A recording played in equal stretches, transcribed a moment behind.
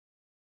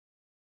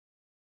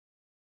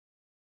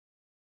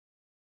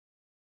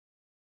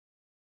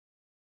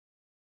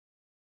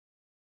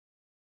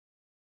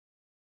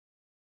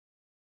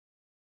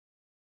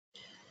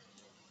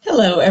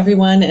Hello,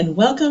 everyone, and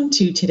welcome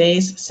to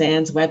today's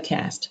SANS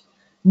webcast.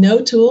 No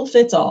tool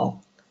fits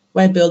all.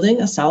 Why building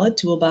a solid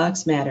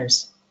toolbox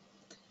matters.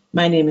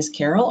 My name is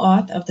Carol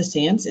Auth of the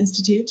SANS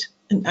Institute,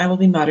 and I will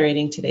be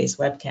moderating today's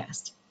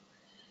webcast.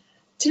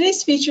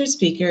 Today's featured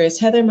speaker is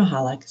Heather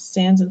Mahalik,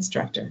 SANS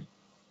instructor.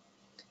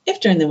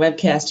 If during the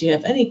webcast you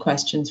have any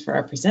questions for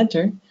our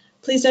presenter,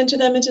 please enter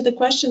them into the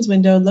questions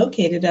window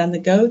located on the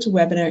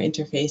GoToWebinar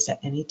interface at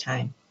any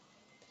time.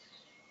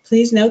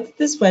 Please note that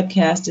this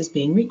webcast is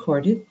being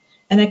recorded,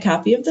 and a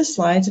copy of the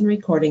slides and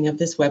recording of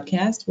this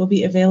webcast will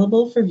be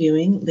available for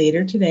viewing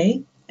later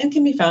today and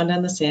can be found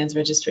on the SANS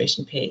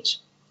registration page.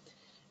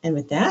 And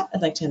with that,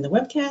 I'd like to hand the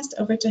webcast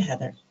over to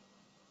Heather.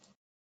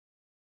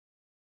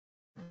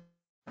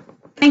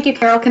 Thank you,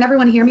 Carol. Can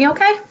everyone hear me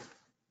okay?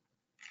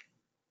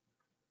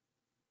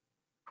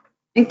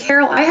 And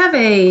Carol, I have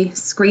a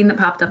screen that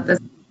popped up that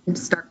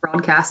says start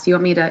broadcast. Do you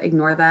want me to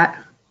ignore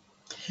that?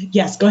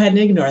 Yes, go ahead and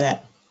ignore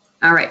that.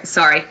 All right,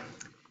 sorry.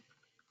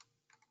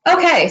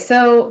 Okay,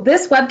 so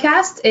this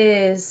webcast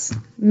is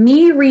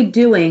me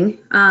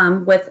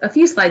redoing, with a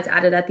few slides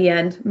added at the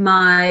end,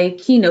 my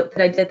keynote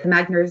that I did at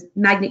the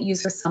Magnet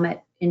User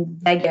Summit in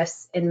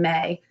Vegas in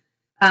May.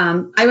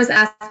 I was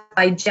asked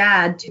by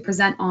Jad to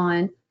present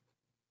on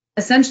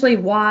essentially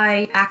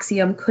why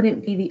Axiom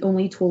couldn't be the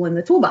only tool in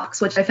the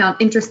toolbox, which I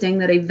found interesting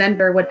that a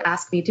vendor would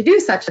ask me to do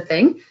such a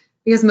thing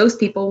because most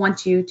people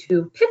want you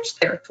to pitch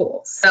their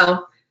tools.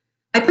 So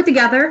I put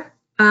together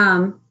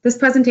this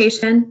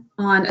presentation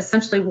on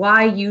essentially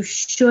why you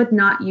should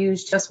not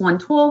use just one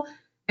tool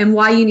and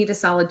why you need a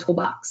solid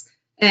toolbox.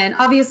 And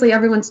obviously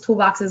everyone's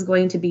toolbox is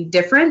going to be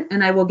different,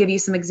 and I will give you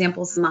some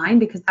examples of mine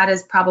because that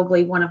is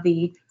probably one of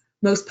the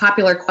most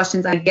popular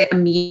questions I get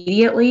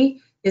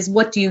immediately is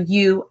what do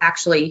you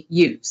actually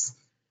use?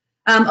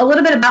 A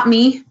little bit about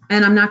me,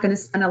 and I'm not going to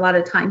spend a lot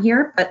of time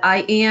here, but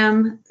I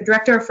am the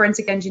Director of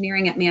Forensic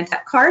Engineering at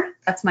Mantech Card.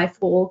 That's my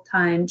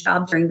full-time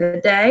job during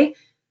the day.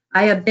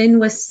 I have been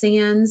with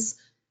SANS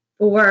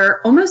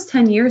for almost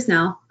 10 years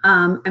now.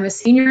 I'm a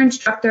senior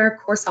instructor,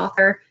 course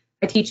author.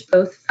 I teach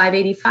both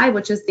 585,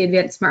 which is the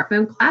advanced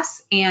smartphone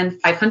class,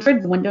 and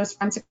 500, the Windows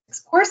Forensics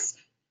course.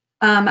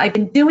 I've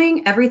been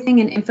doing everything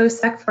in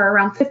InfoSec for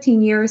around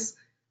 15 years.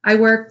 I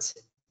worked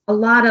a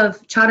lot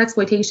of child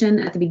exploitation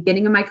at the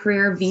beginning of my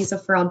career, visa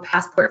fraud,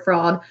 passport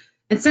fraud,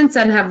 and since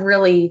then have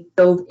really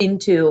dove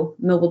into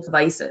mobile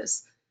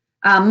devices.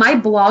 My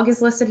blog is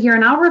listed here,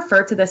 and I'll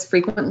refer to this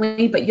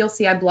frequently, but you'll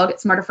see I blog at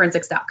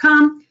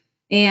smarterforensics.com.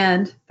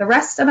 And the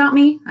rest about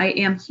me, I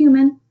am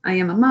human. I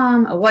am a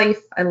mom, a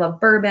wife. I love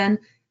bourbon.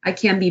 I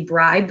can be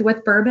bribed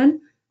with bourbon.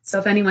 So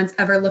if anyone's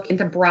ever looking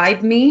to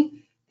bribe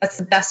me, that's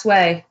the best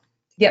way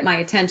to get my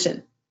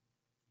attention.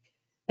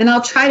 And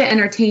I'll try to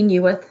entertain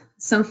you with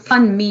some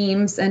fun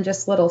memes and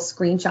just little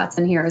screenshots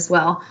in here as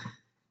well.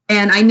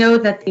 And I know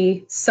that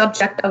the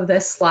subject of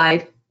this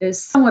slide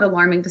is somewhat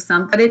alarming to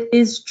some, but it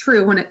is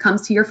true when it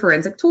comes to your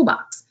forensic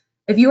toolbox.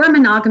 If you are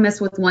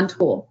monogamous with one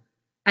tool,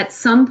 at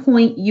some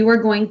point you are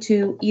going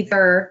to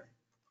either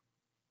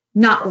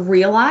not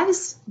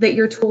realize that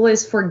your tool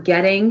is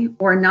forgetting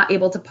or not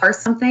able to parse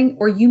something,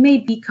 or you may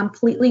be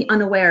completely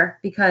unaware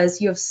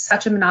because you have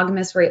such a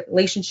monogamous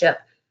relationship,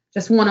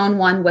 just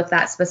one-on-one with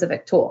that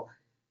specific tool.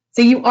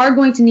 So you are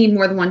going to need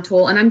more than one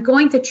tool, and I'm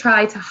going to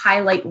try to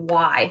highlight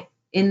why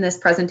in this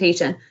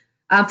presentation.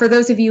 For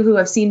those of you who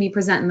have seen me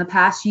present in the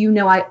past, you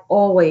know I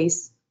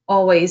always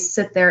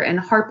sit there and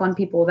harp on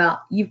people about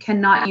you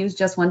cannot use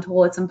just one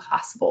tool. It's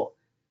impossible.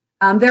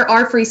 There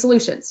are free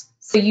solutions.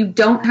 So you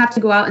don't have to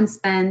go out and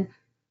spend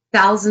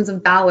thousands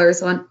of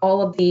dollars on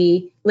all of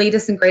the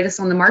latest and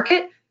greatest on the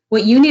market.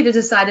 What you need to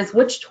decide is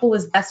which tool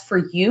is best for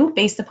you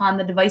based upon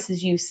the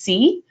devices you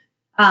see.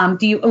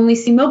 Do you only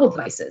see mobile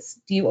devices?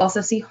 Do you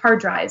also see hard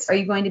drives? Are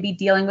you going to be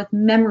dealing with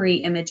memory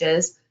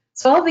images?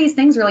 So all of these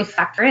things really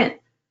factor in.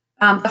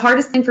 The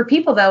hardest thing for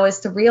people, though,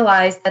 is to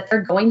realize that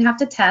they're going to have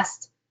to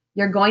test.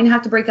 You're going to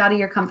have to break out of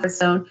your comfort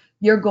zone.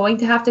 You're going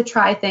to have to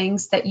try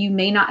things that you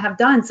may not have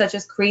done, such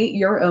as create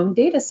your own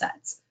data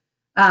sets.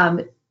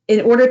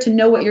 In order to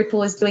know what your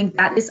tool is doing,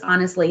 that is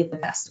honestly the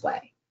best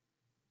way.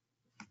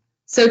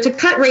 So to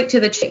cut right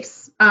to the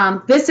chase,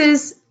 this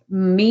is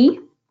me,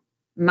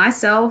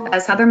 myself,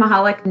 as Heather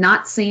Mahalik,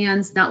 not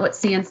SANS, not what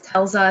SANS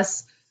tells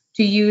us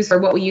to use or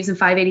what we use in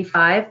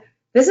 585.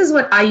 This is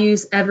what I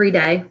use every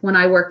day when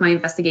I work my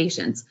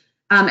investigations.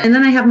 And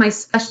then I have my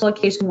special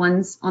occasion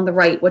ones on the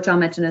right, which I'll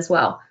mention as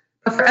well.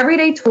 But for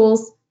everyday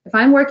tools, if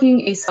I'm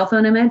working a cell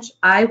phone image,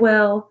 I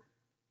will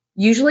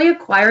usually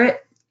acquire it.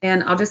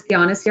 And I'll just be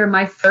honest here,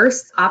 my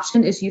first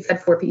option is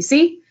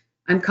UFED4PC.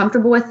 I'm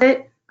comfortable with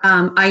it.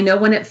 I know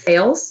when it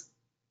fails,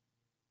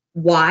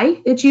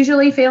 why it's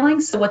usually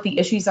failing, so what the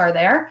issues are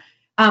there.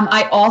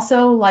 I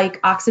also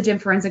like Oxygen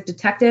Forensic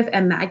Detective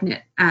and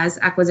Magnet as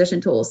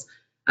acquisition tools.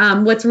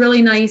 What's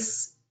really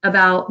nice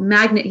about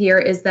Magnet here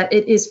is that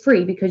it is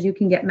free because you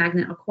can get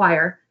Magnet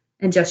Acquire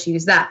and just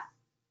use that.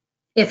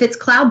 If it's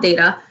cloud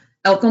data,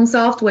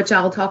 Elcomsoft, which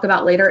I'll talk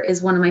about later,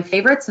 is one of my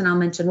favorites, and I'll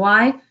mention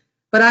why.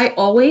 But I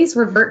always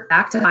revert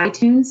back to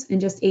iTunes and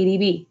just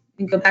ADB.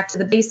 and go back to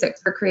the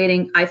basics for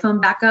creating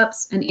iPhone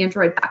backups and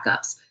Android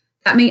backups.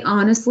 That may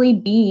honestly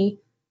be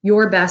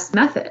your best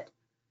method.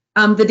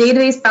 The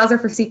database browser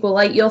for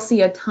SQLite, you'll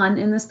see a ton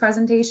in this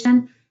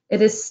presentation.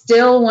 It is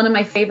still one of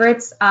my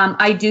favorites.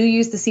 I do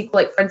use the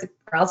SQLite Forensic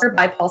Browser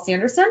by Paul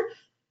Sanderson,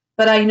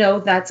 but I know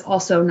that's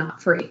also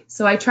not free.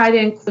 So I try to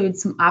include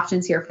some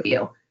options here for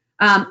you.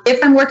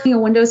 If I'm working a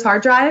Windows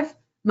hard drive,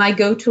 my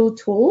go-to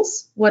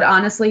tools would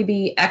honestly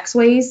be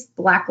Xways,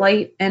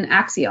 Blacklight, and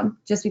Axiom,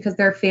 just because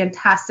they're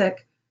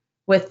fantastic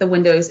with the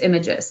Windows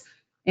images.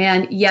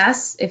 And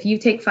yes, if you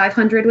take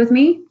 500 with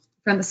me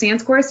from the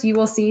SANS course, you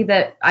will see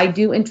that I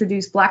do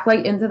introduce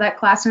Blacklight into that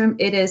classroom.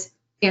 It is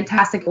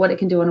fantastic at what it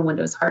can do on a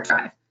Windows hard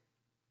drive.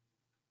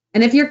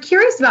 And if you're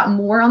curious about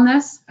more on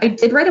this, I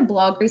did write a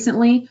blog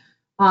recently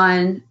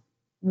on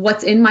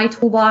what's in my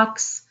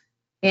toolbox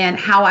and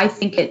how I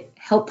think it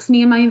helps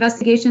me in my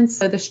investigations,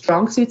 so the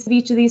strong suits of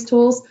each of these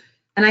tools.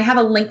 And I have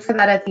a link for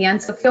that at the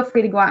end, so feel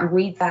free to go out and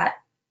read that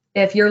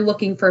if you're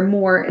looking for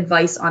more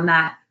advice on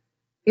that.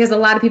 Because a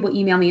lot of people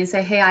email me and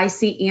say, hey, I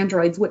see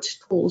Androids, which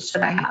tools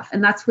should I have?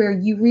 And that's where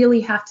you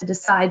really have to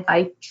decide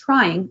by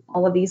trying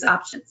all of these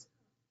options.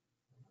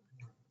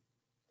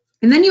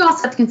 And then you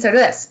also have to consider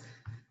this.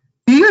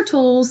 Do your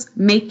tools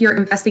make your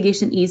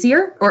investigation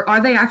easier, or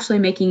are they actually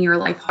making your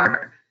life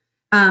harder?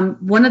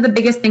 One of the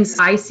biggest things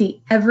I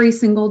see every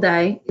single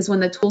day is when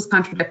the tools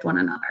contradict one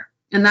another.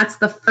 And that's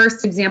the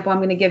first example I'm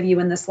going to give you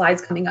in the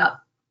slides coming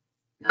up.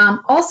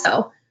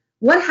 Also,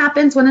 what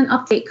happens when an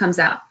update comes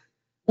out?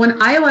 When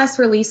iOS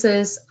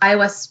releases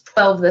iOS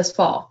 12 this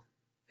fall,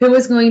 who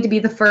is going to be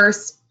the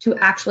first to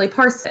actually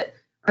parse it?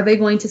 Are they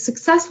going to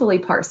successfully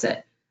parse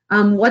it?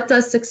 What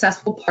does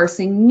successful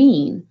parsing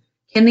mean?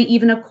 Can they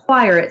even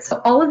acquire it? So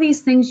all of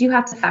these things you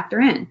have to factor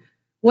in.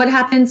 What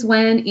happens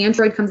when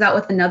Android comes out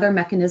with another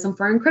mechanism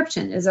for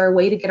encryption? Is there a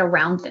way to get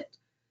around it?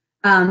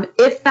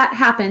 If that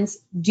happens,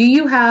 do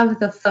you have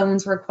the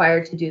phones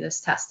required to do this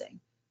testing?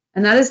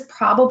 And that is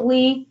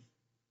probably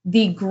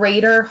the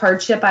greater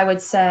hardship, I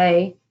would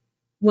say,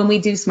 when we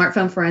do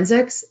smartphone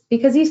forensics,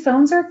 because these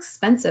phones are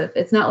expensive.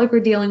 It's not like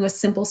we're dealing with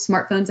simple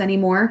smartphones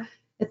anymore.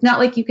 It's not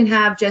like you can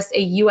have just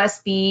a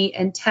USB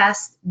and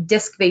test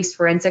disk-based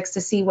forensics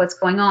to see what's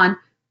going on.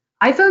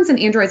 iPhones and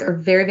Androids are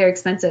very, very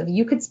expensive.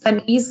 You could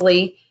spend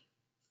easily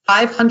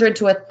 $500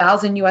 to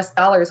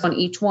 $1,000 on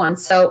each one.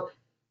 So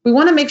we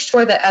want to make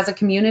sure that as a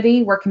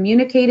community, we're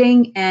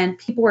communicating and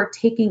people are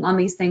taking on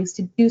these things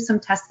to do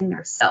some testing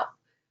themselves.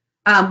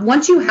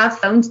 Once you have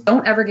phones,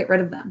 don't ever get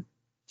rid of them.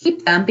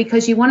 Keep them,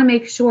 because you want to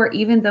make sure,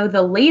 even though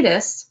the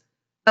latest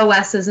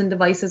OSs and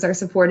devices are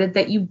supported,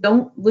 that you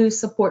don't lose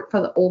support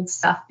for the old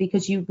stuff,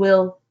 because you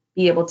will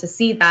be able to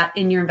see that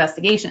in your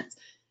investigations.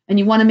 And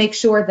you want to make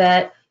sure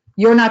that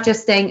you're not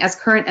just staying as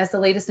current as the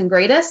latest and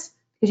greatest,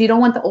 because you don't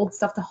want the old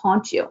stuff to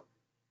haunt you.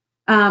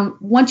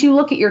 Once you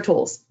look at your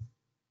tools,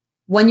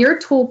 when your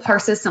tool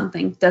parses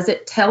something, does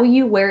it tell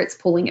you where it's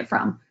pulling it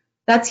from?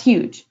 That's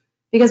huge,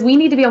 because we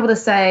need to be able to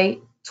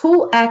say,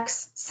 tool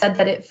X said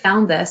that it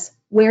found this.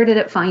 Where did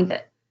it find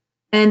it?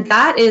 And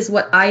that is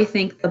what I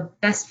think the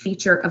best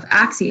feature of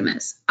Axiom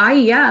is.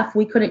 IEF,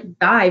 we couldn't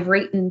dive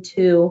right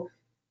into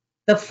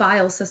the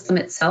file system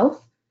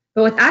itself,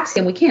 but with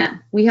Axiom, we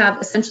can. We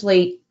have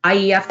essentially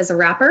IEF as a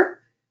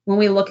wrapper when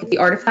we look at the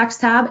artifacts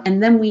tab,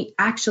 and then we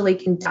actually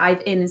can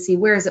dive in and see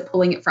where is it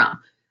pulling it from.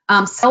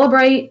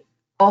 Celebrate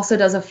also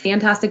does a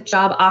fantastic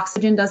job.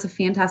 Oxygen does a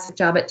fantastic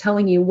job at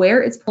telling you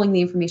where it's pulling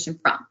the information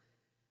from.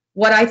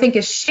 What I think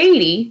is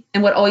shady,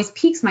 and what always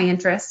piques my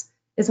interest,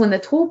 is when the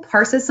tool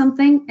parses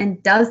something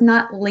and does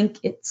not link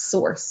its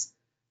source.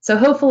 So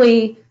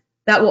hopefully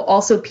that will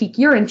also pique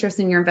your interest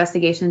in your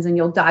investigations, and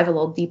you'll dive a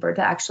little deeper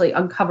to actually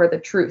uncover the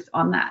truth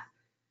on that.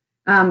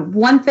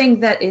 One thing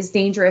that is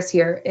dangerous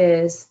here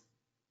is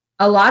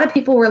a lot of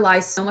people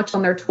rely so much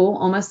on their tool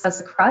almost as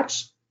a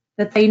crutch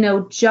that they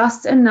know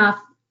just enough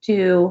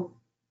to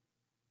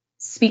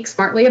speak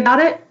smartly about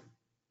it,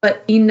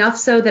 but enough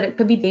so that it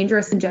could be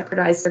dangerous and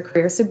jeopardize their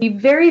career. So be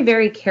very,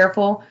 very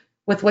careful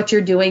with what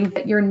you're doing,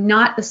 that you're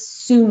not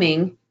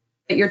assuming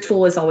that your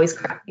tool is always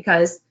correct,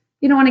 because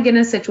you don't want to get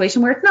in a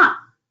situation where it's not.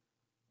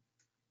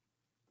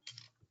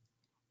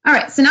 All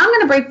right, so now I'm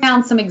going to break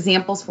down some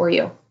examples for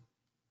you.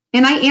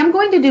 And I am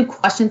going to do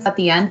questions at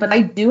the end, but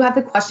I do have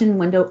the question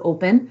window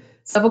open.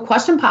 So if a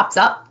question pops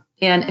up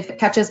and if it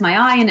catches my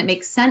eye and it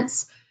makes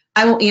sense,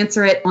 I will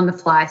answer it on the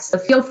fly. So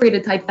feel free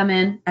to type them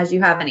in as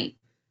you have any.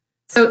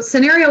 So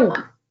scenario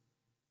one,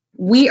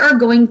 we are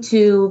going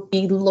to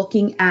be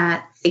looking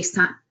at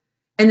FaceTime.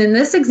 And in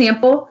this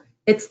example,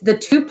 it's the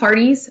two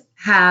parties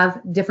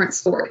have different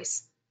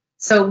stories.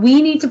 So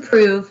we need to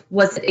prove,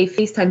 was it a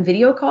FaceTime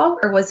video call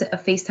or was it a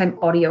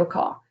FaceTime audio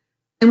call?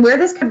 And where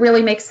this could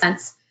really make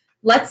sense,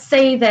 let's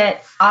say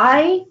that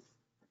I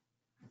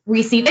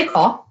received a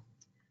call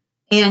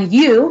and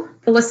you,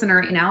 the listener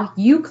right now,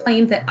 you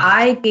claim that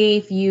I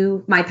gave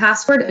you my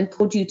password and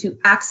told you to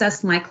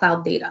access my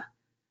cloud data.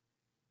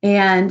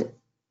 And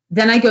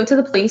then I go to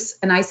the police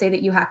and I say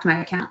that you hacked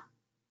my account.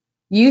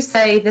 You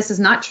say this is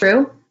not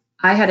true.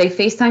 I had a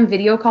FaceTime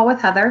video call with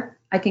Heather.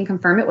 I can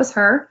confirm it was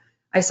her.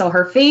 I saw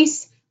her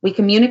face, we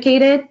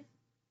communicated,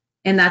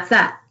 and that's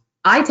that.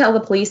 I tell the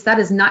police that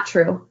is not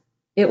true.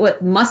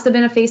 It must have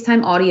been a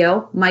FaceTime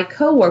audio. My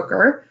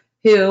coworker,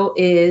 who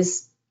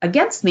is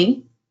against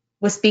me,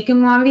 was speaking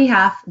on my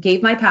behalf,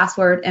 gave my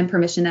password and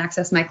permission to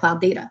access my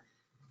cloud data.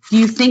 Do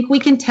you think we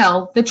can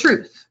tell the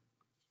truth?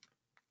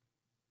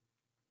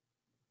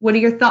 What are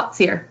your thoughts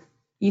here?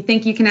 You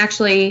think you can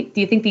actually,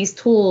 do you think these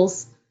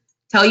tools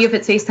tell you if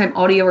it's FaceTime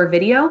audio or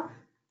video?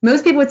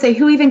 Most people would say,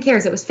 who even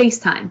cares? It was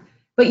FaceTime.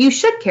 But you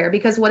should care,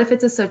 because what if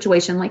it's a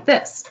situation like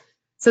this?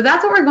 So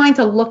that's what we're going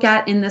to look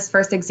at in this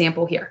first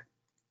example here.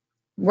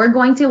 We're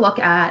going to look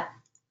at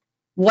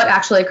what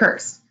actually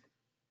occurs.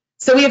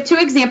 So we have two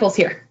examples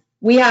here.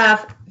 We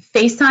have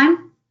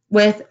FaceTime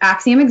with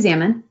Axiom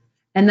Examine,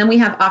 and then we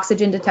have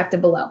Oxygen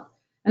Detected below.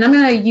 And I'm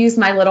going to use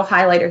my little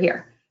highlighter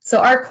here. So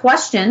our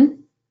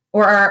question,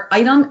 or our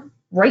item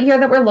right here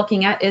that we're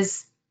looking at,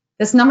 is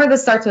this number that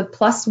starts with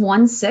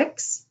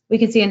 +16. We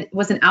can see it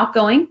was an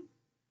outgoing.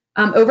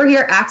 Over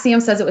here,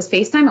 Axiom says it was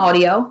FaceTime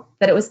audio,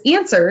 that it was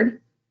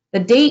answered, the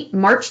date,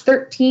 March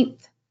 13th,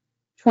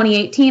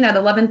 2018 at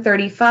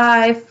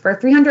 11:35 for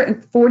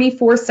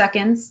 344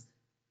 seconds.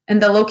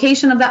 And the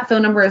location of that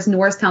phone number is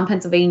Norristown,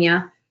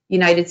 Pennsylvania,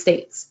 United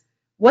States.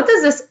 What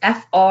does this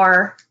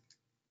FR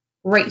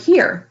right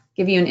here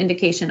give you an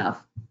indication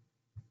of?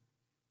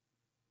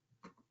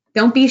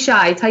 Don't be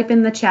shy, type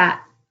in the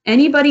chat.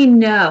 Anybody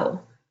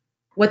know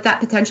what that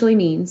potentially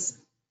means?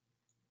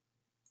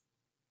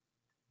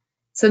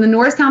 So the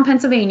Norristown,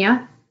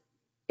 Pennsylvania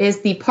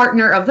is the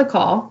partner of the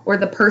call, or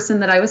the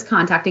person that I was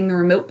contacting, the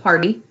remote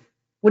party.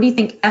 What do you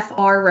think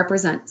FR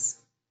represents?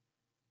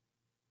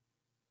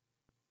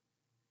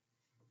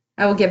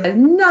 I will give it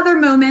another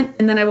moment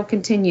and then I will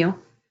continue.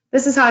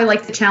 This is how I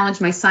like to challenge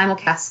my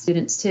simulcast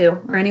students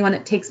too, or anyone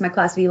that takes my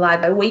Class V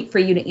Live. I wait for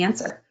you to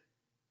answer.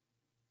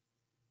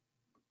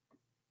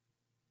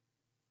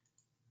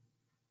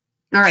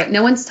 All right,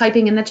 no one's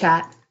typing in the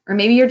chat, or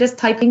maybe you're just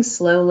typing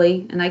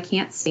slowly and I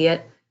can't see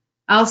it.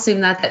 I'll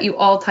assume that you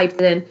all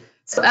typed it in.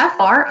 So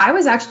FR, I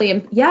was actually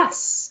in,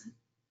 yes.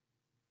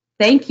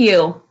 Thank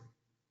you.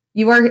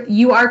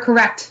 You are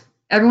correct.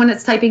 Everyone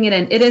that's typing it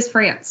in, it is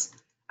France.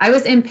 I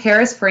was in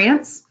Paris,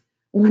 France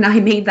when I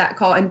made that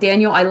call. And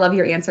Daniel, I love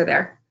your answer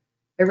there.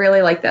 I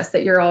really like this,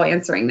 that you're all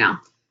answering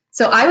now.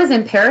 So I was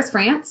in Paris,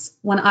 France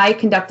when I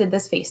conducted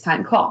this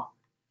FaceTime call.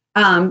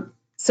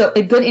 So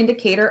a good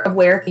indicator of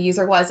where the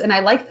user was. And I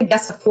like the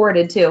guess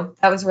forwarded too.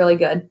 That was really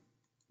good.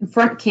 In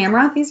front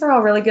camera, these are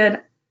all really good.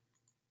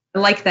 I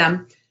like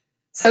them.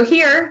 So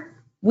here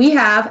we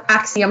have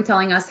Axiom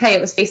telling us, hey, it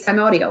was FaceTime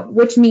audio,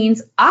 which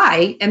means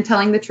I am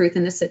telling the truth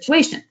in this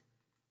situation.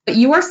 But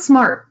you are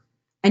smart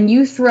and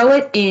you throw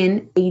it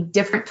in a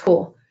different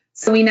tool.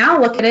 So we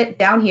now look at it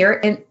down here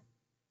in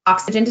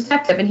Oxygen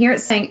Detective, and here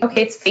it's saying,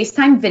 okay, it's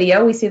FaceTime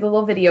video. We see the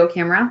little video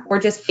camera, or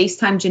just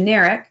FaceTime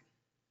generic.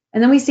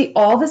 And then we see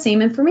all the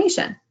same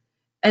information.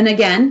 And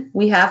again,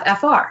 we have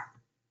FR.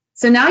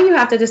 So now you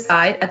have to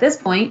decide at this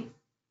point,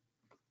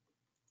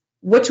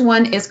 which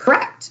one is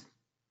correct.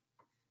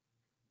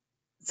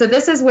 So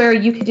this is where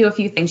you could do a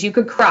few things. You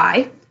could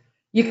cry,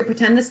 you could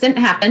pretend this didn't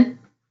happen,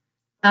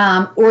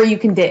 or you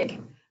can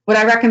dig. What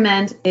I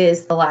recommend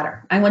is the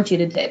latter. I want you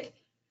to dig.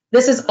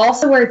 This is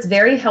also where it's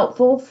very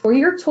helpful for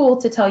your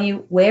tool to tell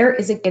you, where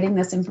is it getting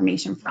this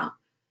information from?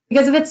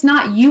 Because if it's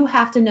not, you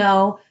have to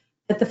know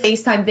that the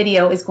FaceTime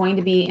video is going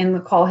to be in the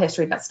call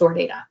history.store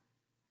data.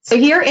 So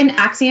here in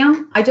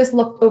Axiom, I just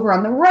looked over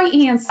on the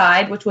right-hand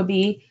side, which would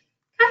be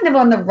kind of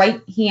on the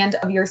right hand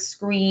of your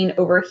screen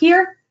over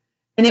here.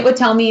 And it would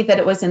tell me that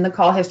it was in the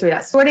call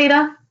history.store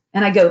data,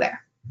 and I go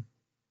there.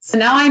 So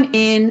now I'm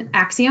in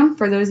Axiom,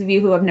 for those of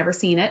you who have never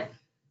seen it,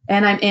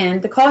 and I'm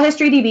in the call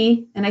history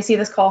DB, and I see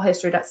this call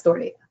history.store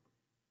data.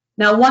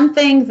 Now, one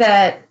thing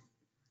that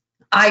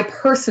I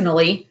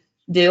personally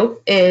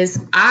do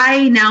is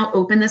I now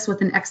open this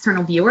with an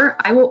external viewer.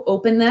 I will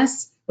open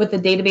this with the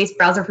database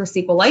browser for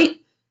SQLite,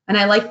 and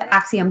I like that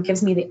Axiom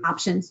gives me the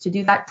options to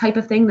do that type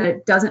of thing, that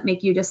it doesn't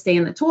make you just stay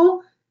in the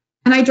tool.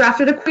 And I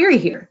drafted a query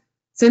here.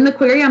 So in the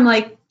query, I'm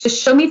like,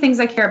 just show me things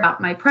I care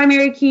about. My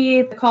primary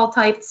key, the call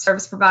type, the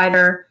service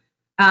provider.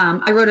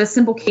 I wrote a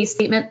simple case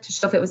statement to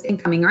show if it was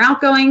incoming or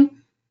outgoing.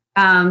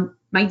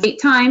 My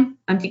date time,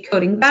 I'm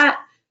decoding that.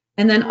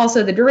 And then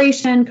also the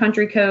duration,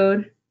 country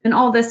code, and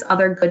all this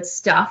other good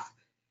stuff.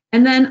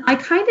 And then I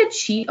kind of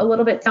cheat a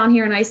little bit down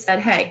here, and I said,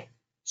 hey,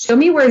 show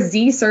me where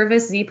Z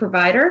service, Z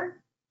provider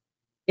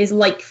is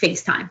like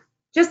FaceTime,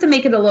 just to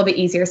make it a little bit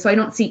easier so I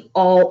don't see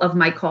all of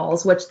my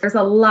calls, which there's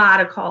a lot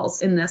of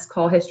calls in this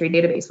call history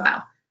database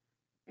file.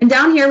 And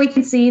down here we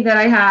can see that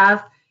I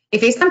have a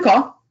FaceTime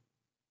call,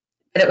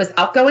 that it was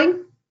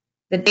outgoing,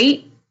 the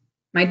date,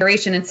 my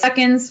duration in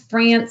seconds,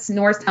 France,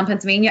 Norristown,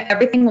 Pennsylvania,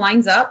 everything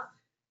lines up,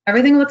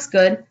 everything looks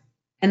good.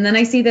 And then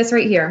I see this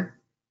right here.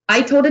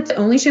 I told it to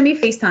only show me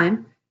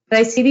FaceTime, but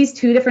I see these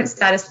two different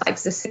status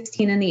flags, the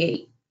 16 and the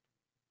 8.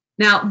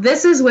 Now,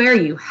 this is where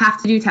you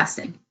have to do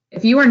testing.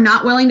 If you are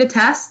not willing to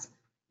test,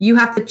 you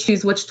have to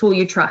choose which tool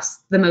you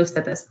trust the most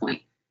at this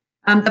point.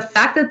 The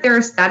fact that there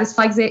are status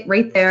flags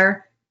right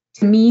there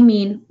to me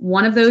mean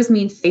one of those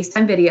means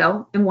FaceTime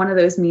video and one of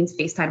those means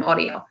FaceTime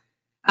audio.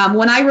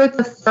 When I wrote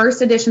the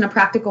first edition of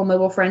Practical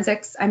Mobile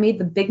Forensics, I made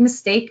the big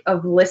mistake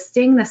of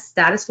listing the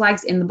status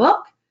flags in the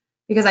book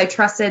because I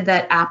trusted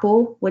that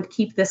Apple would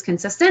keep this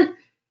consistent.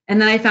 And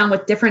then I found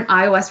with different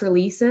iOS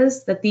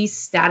releases that these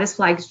status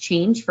flags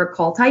change for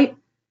call type.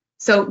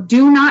 So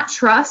do not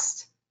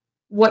trust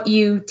what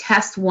you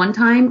test one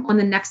time on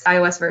the next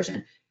iOS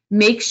version.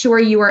 Make sure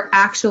you are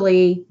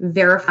actually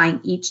verifying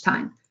each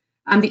time.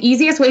 The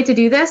easiest way to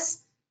do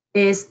this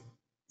is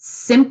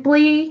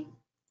simply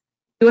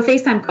do a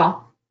FaceTime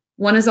call.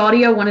 One is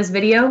audio, one is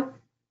video.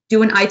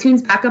 Do an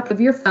iTunes backup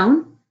of your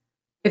phone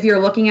if you're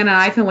looking at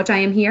an iPhone, which I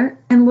am here,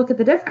 and look at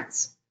the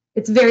difference.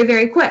 It's very,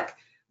 very quick.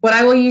 What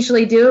I will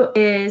usually do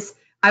is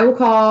I will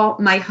call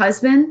my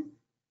husband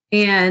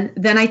and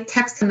then I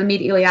text him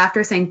immediately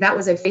after saying that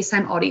was a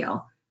FaceTime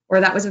audio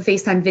or that was a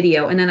FaceTime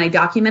video, and then I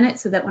document it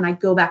so that when I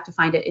go back to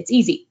find it, it's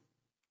easy.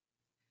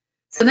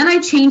 So then I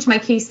change my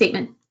case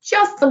statement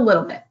just a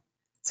little bit.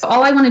 So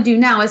all I want to do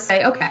now is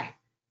say, okay,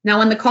 now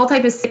when the call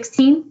type is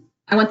 16,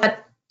 I want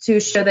that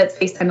to show that it's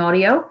FaceTime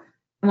audio.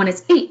 And when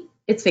it's 8,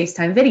 it's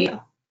FaceTime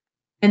video.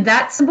 And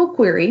that simple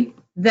query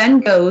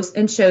then goes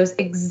and shows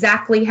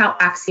exactly how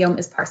Axiom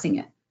is parsing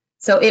it.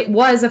 So it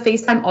was a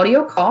FaceTime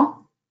audio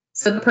call.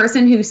 So the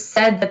person who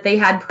said that they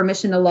had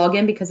permission to log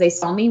in because they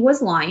saw me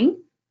was lying.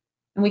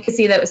 And we could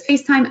see that it was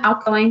FaceTime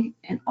outgoing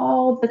and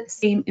all the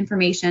same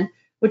information,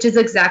 which is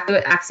exactly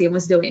what Axiom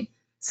was doing.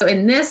 So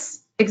in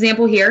this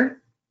example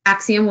here,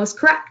 Axiom was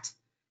correct.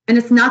 And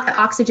it's not that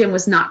Oxygen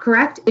was not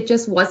correct, it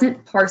just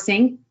wasn't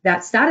parsing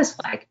that status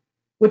flag,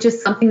 which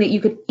is something that you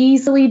could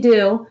easily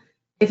do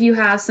if you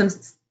have some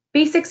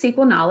basic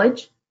SQL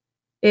knowledge,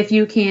 if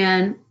you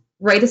can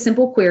write a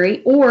simple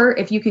query, or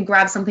if you can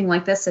grab something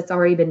like this that's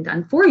already been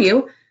done for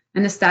you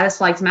and the status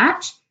flags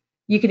match,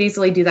 you could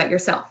easily do that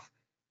yourself.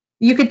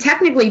 You could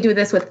technically do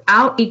this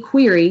without a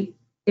query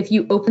if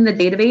you open the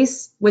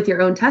database with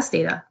your own test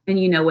data and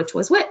you know which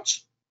was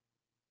which.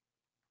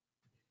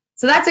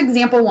 So that's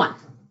example 1.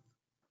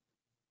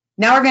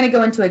 Now we're going to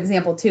go into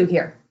example 2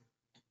 here.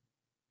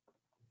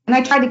 And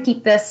I tried to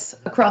keep this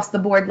across the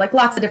board, like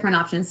lots of different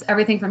options,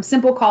 everything from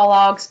simple call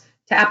logs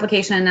to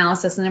application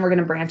analysis, and then we're going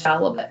to branch out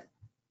a little bit.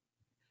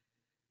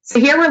 So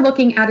here we're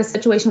looking at a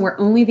situation where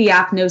only the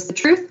app knows the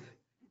truth.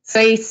 So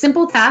a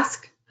simple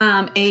task,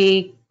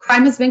 a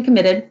crime has been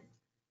committed,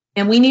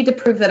 and we need to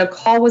prove that a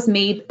call was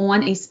made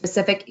on a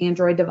specific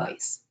Android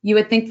device. You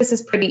would think this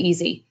is pretty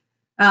easy.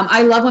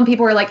 I love when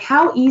people are like,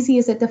 how easy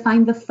is it to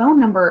find the phone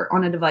number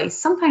on a device?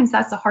 Sometimes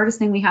that's the hardest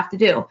thing we have to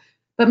do.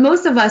 But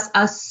most of us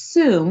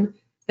assume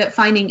that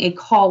finding a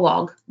call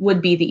log would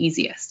be the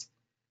easiest.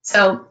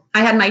 So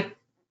I had my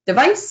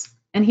device,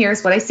 and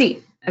here's what I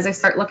see as I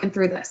start looking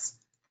through this.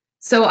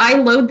 So I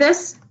load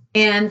this,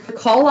 and the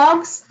call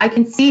logs, I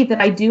can see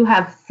that I do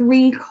have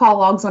 3 call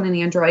logs on an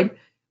Android,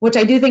 which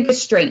I do think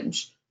is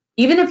strange.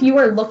 Even if you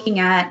are looking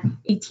at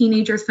a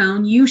teenager's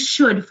phone, you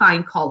should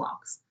find call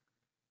logs.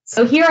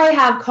 So here I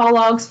have call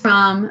logs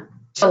from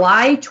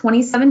July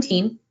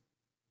 2017,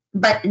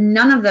 but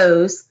none of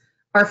those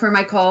are for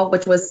my call,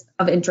 which was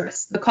of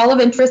interest. The call of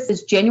interest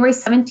is January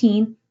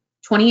 17,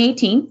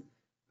 2018.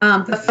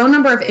 The phone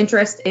number of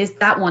interest is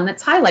that one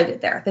that's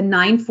highlighted there. The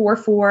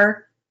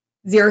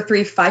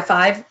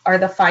 9440355 are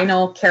the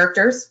final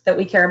characters that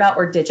we care about,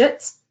 or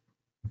digits.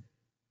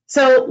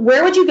 So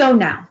where would you go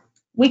now?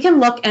 We can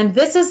look, and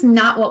this is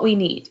not what we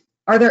need.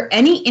 Are there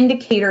any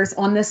indicators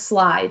on this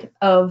slide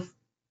of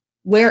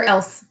where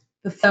else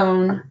the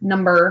phone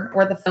number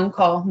or the phone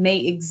call may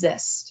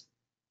exist?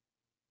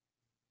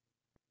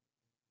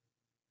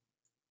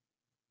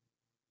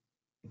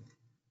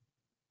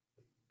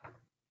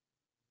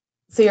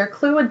 So your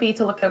clue would be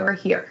to look over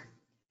here.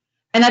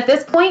 And at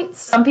this point,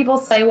 some people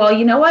say, well,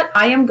 you know what?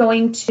 I am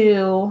going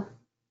to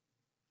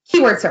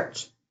keyword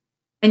search.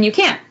 And you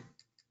can.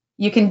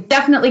 You can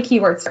definitely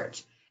keyword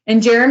search.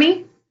 And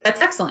Jeremy, that's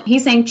excellent.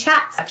 He's saying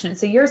chat section.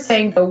 So you're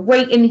saying go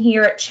right in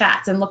here at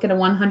chats and look at a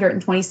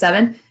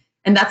 127.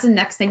 And that's the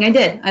next thing I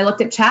did. I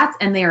looked at chats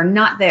and they are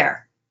not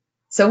there.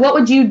 So what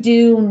would you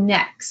do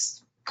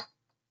next?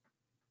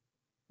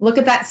 Look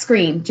at that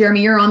screen.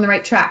 Jeremy, you're on the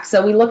right track.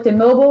 So we looked in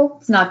mobile,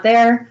 it's not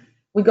there.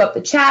 We go up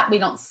to chat, we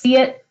don't see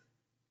it.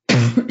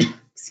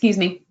 Excuse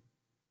me.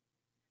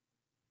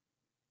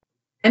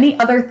 Any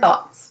other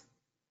thoughts?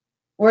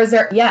 Or is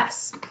there,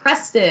 yes,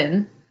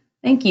 Preston,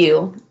 thank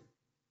you.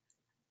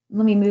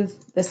 Let me move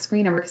the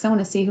screen over because I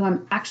want to see who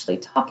I'm actually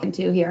talking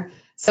to here.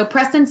 So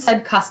Preston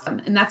said custom,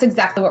 and that's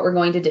exactly what we're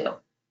going to do.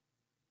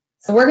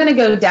 So we're going to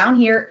go down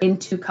here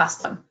into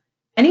custom.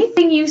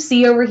 Anything you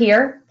see over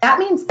here, that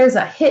means there's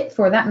a hit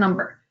for that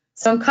number.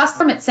 So in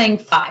custom, it's saying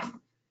 5.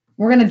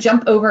 We're going to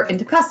jump over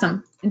into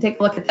custom and take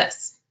a look at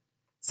this.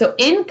 So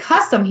in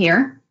custom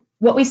here,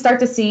 what we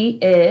start to see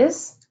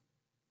is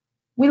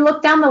we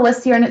look down the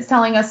list here and it's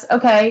telling us,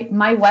 okay,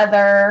 my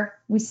weather,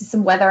 we see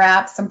some weather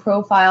apps, some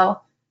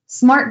profile,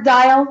 smart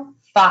dial,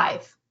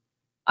 5.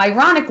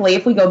 Ironically,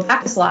 if we go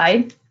back a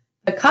slide,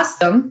 the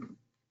custom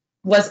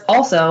was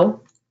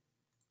also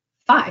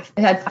 5.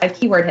 It had 5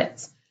 keyword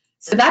hits.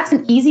 So that's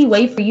an easy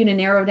way for you to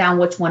narrow down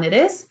which one it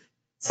is.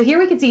 So here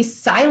we can see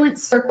silent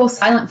circle,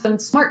 silent phone,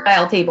 smart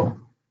dial table.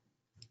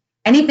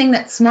 Anything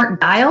that's smart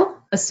dial,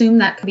 assume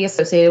that could be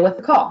associated with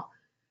the call.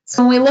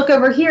 So when we look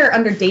over here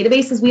under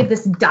databases, we have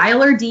this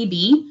dialer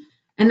DB.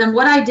 And then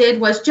what I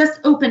did was just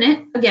open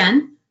it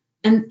again.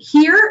 And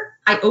here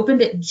I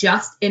opened it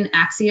just in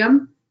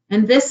Axiom.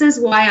 And this is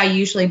why I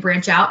usually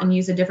branch out and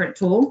use a different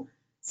tool.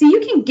 So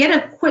you can get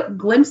a quick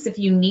glimpse if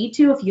you need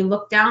to, if you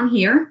look down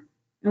here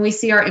and we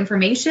see our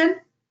information.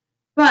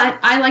 But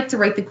I like to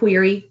write the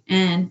query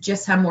and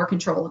just have more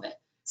control of it.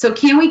 So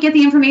can we get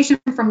the information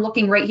from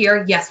looking right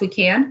here? Yes, we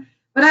can.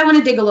 But I want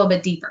to dig a little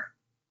bit deeper.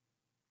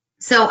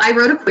 So I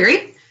wrote a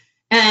query.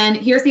 And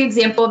here's the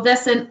example of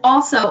this. And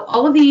also,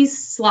 all of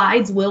these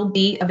slides will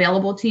be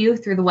available to you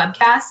through the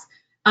webcast.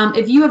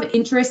 If you have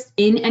interest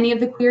in any of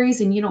the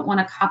queries and you don't want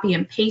to copy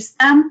and paste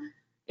them,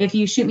 if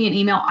you shoot me an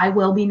email, I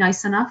will be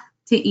nice enough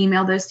to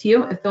email those to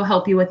you if they'll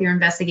help you with your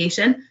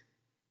investigation.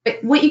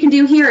 But what you can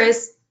do here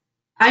is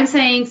I'm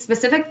saying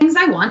specific things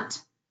I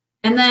want.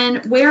 And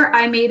then where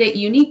I made it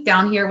unique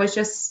down here was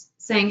just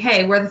saying,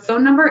 hey, where the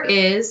phone number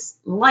is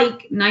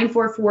like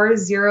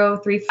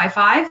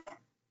 9440355.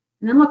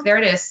 And then look, there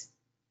it is.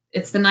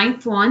 It's the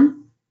 9th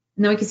one. And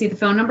then we can see the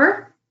phone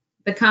number,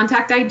 the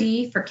contact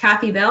ID for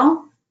Kathy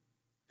Bell,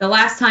 the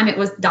last time it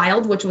was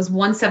dialed, which was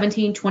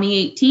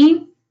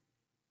 1/17/2018.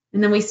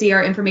 And then we see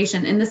our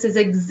information. And this is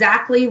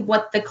exactly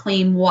what the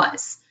claim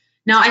was.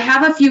 Now, I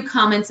have a few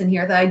comments in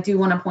here that I do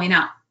want to point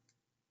out.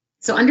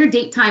 So under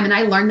date time, and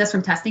I learned this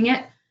from testing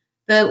it,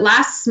 the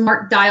last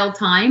smart dial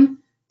time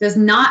does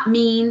not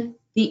mean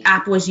the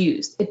app was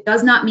used. It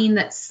does not mean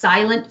that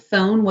silent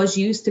phone was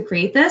used to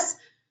create this.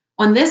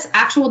 On this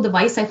actual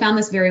device, I found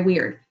this very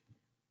weird.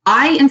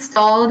 I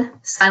installed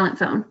silent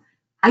phone.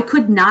 I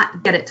could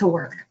not get it to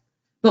work.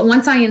 But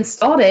once I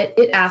installed it,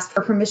 it asked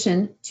for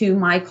permission to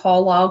my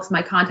call logs,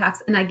 my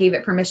contacts, and I gave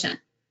it permission.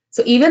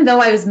 So even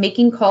though I was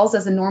making calls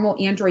as a normal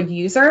Android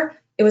user,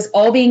 it was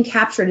all being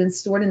captured and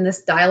stored in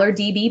this dialer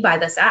DB by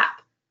this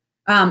app.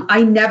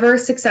 I never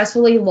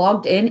successfully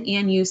logged in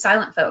and used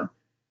silent phone.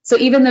 So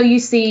even though you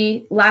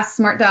see last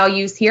smart dial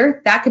used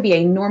here, that could be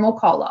a normal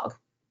call log.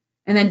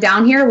 And then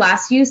down here,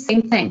 last used,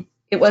 same thing.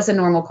 It was a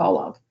normal call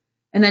log.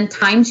 And then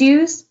times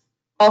used,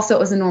 also it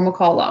was a normal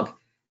call log.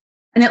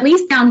 And at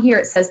least down here,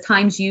 it says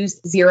times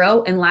used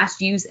 0 and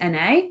last used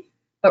NA.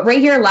 But right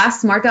here,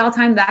 last smart dial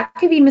time, that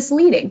could be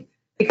misleading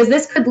because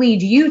this could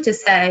lead you to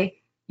say,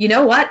 you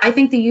know what? I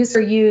think the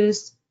user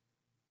used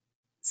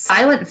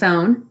silent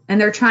phone and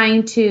they're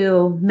trying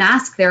to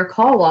mask their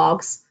call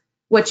logs,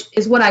 which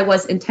is what I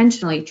was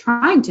intentionally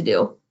trying to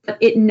do, but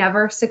it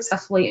never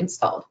successfully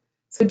installed.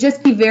 So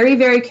just be very,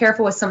 very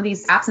careful with some of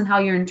these apps and how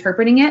you're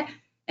interpreting it.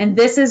 And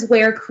this is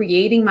where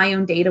creating my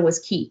own data was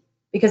key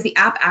because the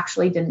app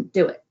actually didn't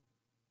do it.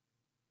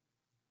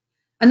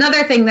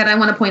 Another thing that I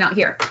want to point out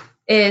here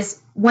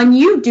is when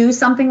you do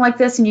something like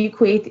this and you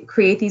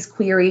create these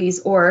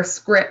queries or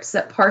scripts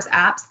that parse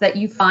apps that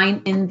you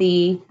find in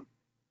the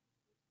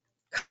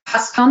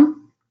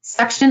custom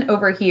section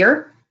over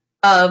here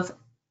of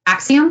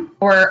Axiom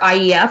or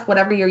IEF,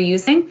 whatever you're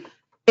using,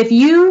 if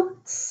you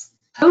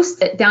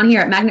post it down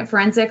here at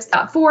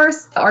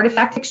magnetforensics.force, the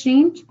artifact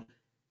exchange,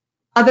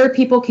 other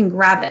people can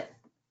grab it.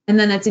 And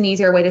then it's an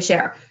easier way to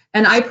share.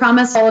 And I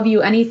promise all of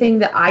you, anything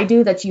that I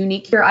do that's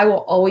unique here, I will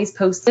always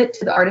post it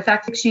to the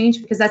artifact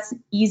exchange because that's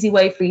an easy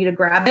way for you to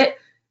grab it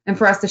and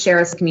for us to share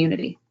as a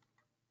community.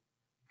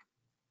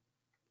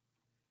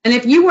 And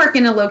if you work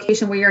in a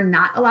location where you're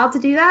not allowed to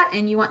do that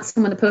and you want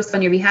someone to post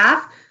on your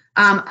behalf,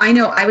 I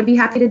know I would be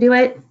happy to do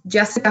it.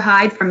 Jessica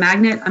Hyde from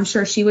Magnet, I'm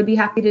sure she would be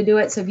happy to do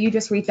it. So if you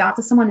just reach out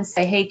to someone and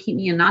say, hey, keep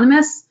me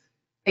anonymous,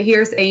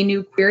 here's a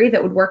new query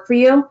that would work for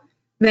you,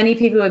 many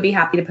people would be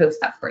happy to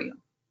post that for you.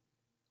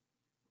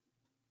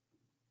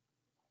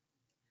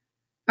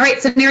 All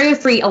right, scenario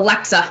 3,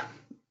 Alexa.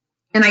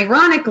 And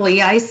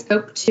ironically, I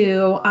spoke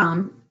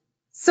to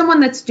someone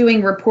that's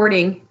doing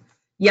reporting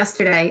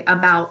yesterday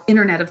about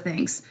Internet of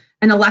Things.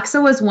 And Alexa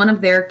was one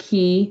of their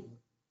key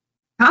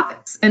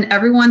topics. And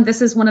everyone,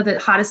 this is one of the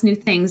hottest new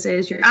things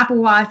is your Apple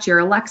Watch, your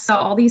Alexa,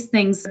 all these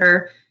things that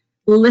are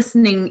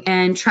listening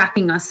and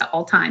tracking us at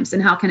all times.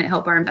 And how can it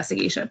help our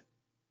investigation?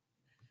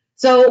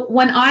 So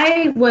when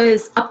I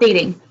was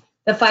updating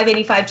the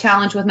 585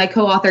 challenge with my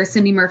co-authors,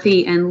 Cindy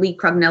Murphy and Lee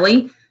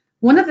Crugnelli,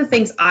 one of the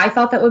things I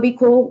thought that would be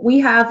cool, we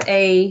have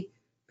a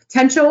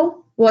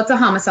potential, well, it's a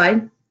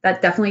homicide.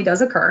 That definitely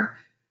does occur.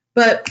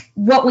 But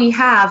what we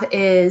have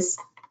is,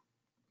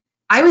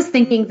 I was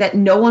thinking that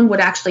no one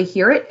would actually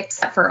hear it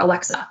except for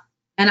Alexa.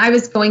 And I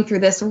was going through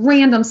this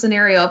random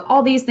scenario of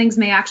all these things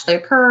may actually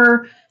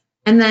occur.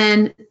 And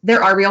then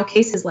there are real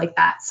cases like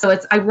that. So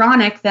it's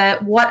ironic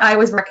that what I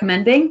was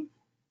recommending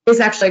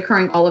is actually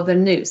occurring all over the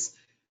news.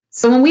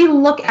 So when we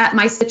look at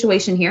my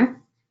situation here,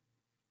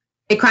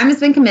 a crime has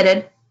been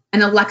committed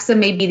and Alexa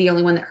may be the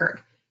only one that heard.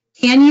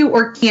 Can you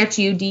or can't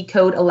you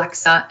decode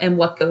Alexa and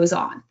what goes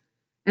on?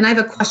 And I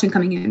have a question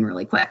coming in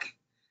really quick.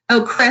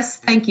 Oh, Chris,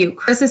 thank you.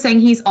 Chris is saying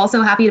he's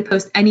also happy to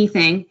post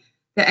anything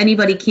that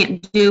anybody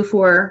can't do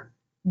for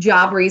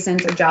job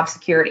reasons or job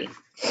security.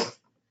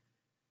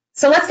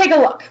 So let's take a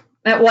look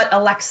at what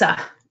Alexa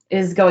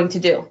is going to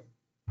do.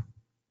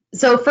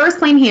 So first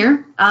claim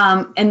here,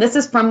 and this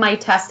is from my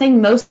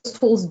testing, most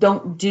tools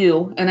don't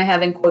do, and I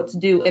have in quotes,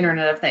 do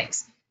Internet of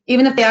Things.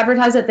 Even if they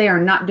advertise it, they are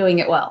not doing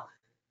it well.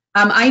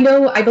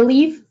 I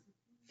believe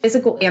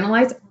physical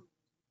analyzer,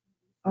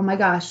 oh my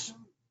gosh,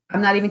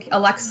 I'm not even,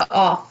 Alexa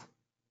off.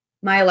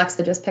 My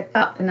Alexa just picked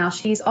up, and now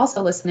she's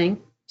also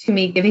listening to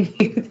me giving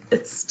you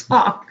this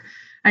talk.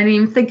 I didn't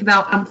even think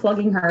about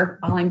unplugging her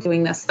while I'm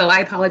doing this, so I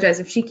apologize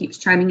if she keeps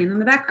chiming in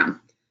the background.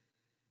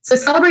 So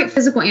Celebrate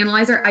Physical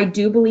Analyzer, I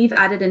do believe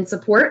added in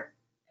support,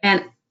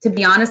 and to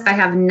be honest, I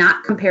have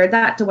not compared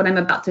that to what I'm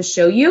about to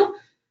show you.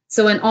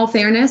 So in all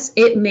fairness,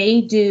 it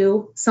may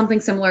do something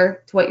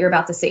similar to what you're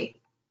about to see.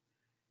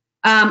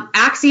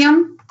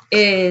 Axiom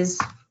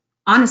is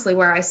honestly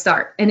where I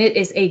start, and it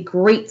is a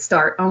great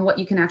start on what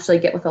you can actually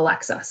get with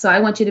Alexa. So I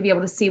want you to be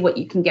able to see what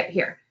you can get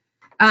here.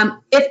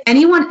 If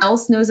anyone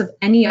else knows of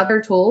any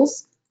other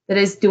tools that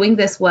is doing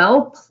this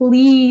well,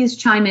 please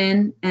chime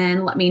in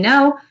and let me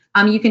know.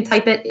 You can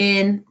type it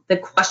in the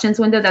questions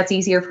window. That's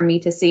easier for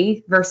me to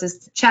see versus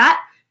the chat.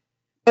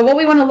 But what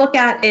we want to look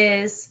at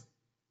is,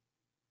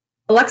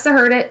 Alexa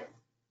heard it,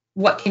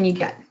 what can you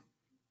get?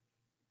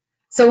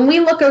 So when we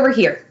look over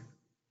here,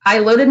 I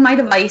loaded my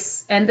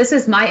device, and this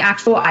is my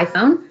actual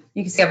iPhone.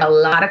 You can see I have a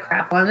lot of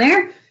crap on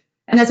there.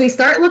 And as we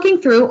start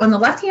looking through, on the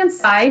left-hand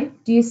side,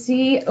 do you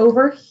see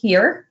over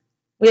here,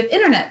 we have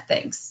Internet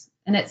Things.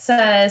 And it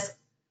says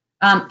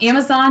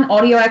Amazon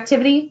Audio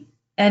Activity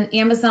and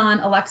Amazon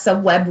Alexa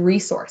Web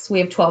Resource. We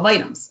have 12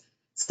 items.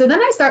 So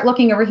then I start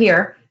looking over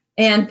here,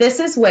 and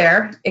this is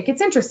where it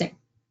gets interesting.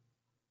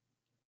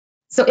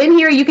 So in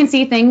here, you can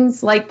see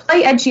things like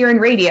play Ed Sheeran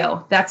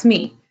radio. That's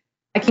me.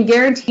 I can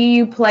guarantee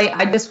you play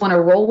I Just Want to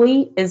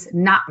Rolly is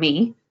not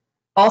me.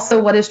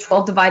 Also, what is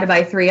 12 divided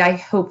by 3? I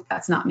hope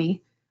that's not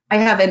me. I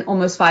have an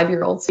almost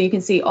 5-year-old, so you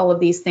can see all of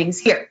these things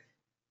here.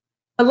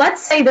 But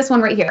let's say this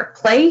one right here,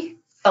 play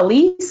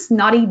Felice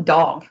Naughty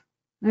Dog.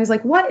 And I was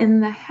like, what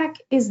in the heck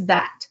is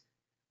that?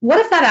 What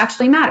if that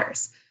actually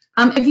matters?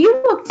 If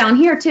you look down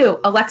here too,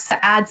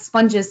 Alexa adds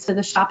sponges to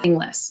the shopping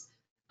list.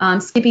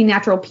 Skippy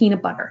Natural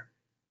Peanut Butter.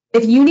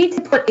 If you need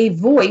to put a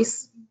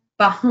voice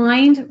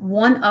behind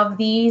one of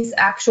these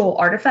actual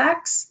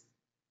artifacts,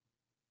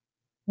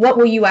 what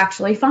will you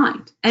actually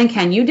find? And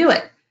can you do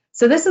it?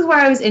 So this is where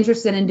I was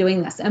interested in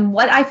doing this. And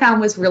what I found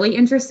was really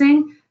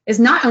interesting is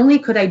not only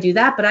could I do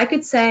that, but I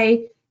could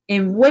say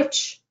in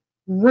which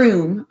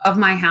room of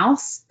my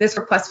house this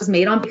request was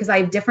made on, because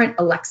I have different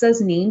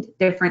Alexas named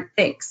different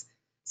things.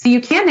 So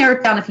you can narrow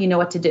it down if you know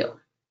what to do.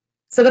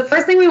 So the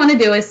first thing we want to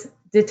do is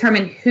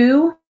determine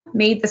who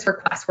made this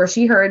request, where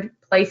she heard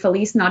play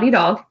Felice Naughty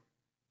Dog.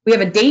 We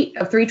have a date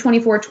of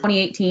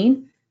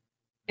 3/24/2018.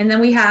 And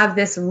then we have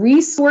this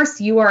resource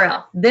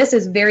URL. This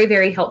is very,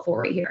 very helpful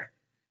right here.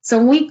 So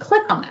when we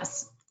click on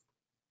this,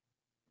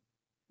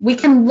 we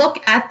can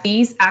look at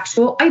these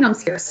actual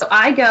items here. So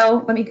I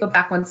go, let me go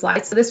back one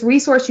slide. So this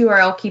resource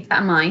URL, keep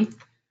that in mind.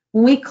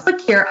 When we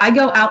click here, I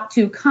go out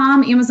to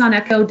COM Amazon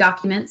Echo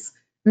Documents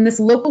and this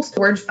local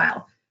storage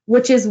file,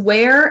 which is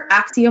where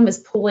Axiom is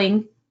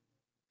pulling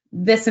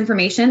this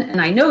information.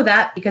 And I know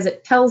that because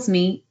it tells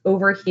me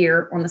over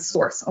here on the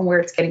source on where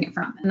it's getting it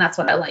from. And that's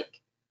what I like.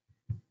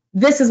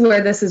 This is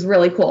where this is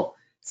really cool.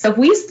 So if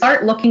we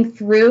start looking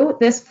through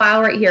this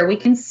file right here, we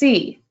can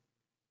see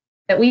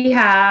that we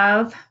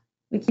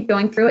keep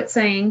going through it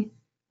saying,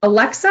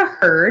 Alexa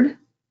heard,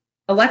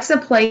 Alexa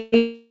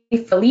play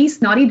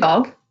Felice Naughty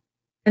Dog.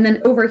 And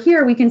then over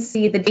here, we can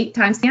see the date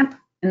timestamp,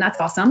 and that's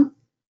awesome.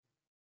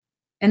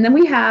 And then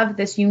we have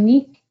this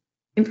unique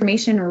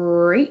information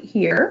right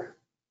here.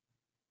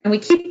 And we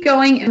keep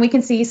going, and we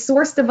can see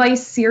source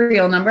device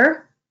serial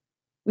number.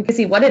 We can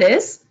see what it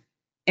is.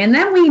 And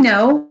then we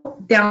know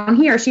down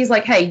here, she's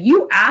like, hey,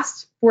 you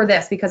asked for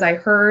this because I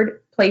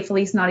heard play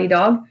Felice Naughty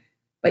Dog.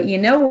 But you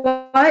know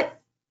what?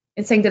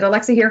 It's saying, did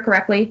Alexa hear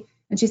correctly?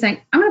 And she's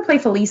saying, I'm going to play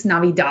Felice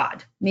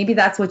Navidad. Maybe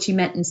that's what she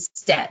meant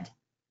instead.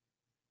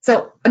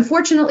 So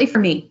unfortunately for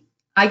me,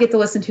 I get to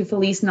listen to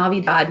Felice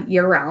Navidad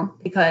year round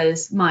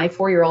because my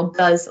 4-year-old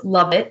does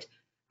love it.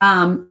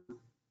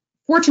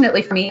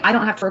 Fortunately for me, I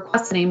don't have to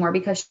request it anymore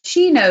because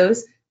she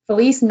knows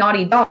Felice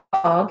Naughty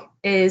Dog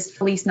is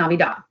Felice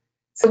Navidad.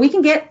 So we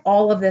can get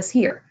all of this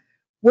here.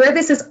 Where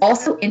this is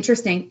also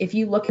interesting, if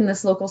you look in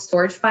this local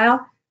storage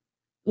file,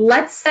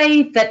 let's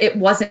say that it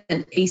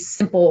wasn't a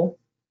simple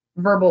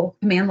verbal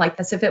command like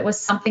this, if it was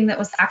something that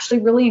was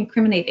actually really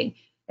incriminating.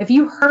 If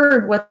you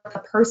heard what the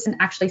person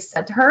actually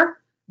said to her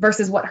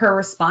versus what her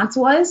response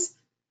was,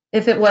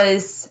 if it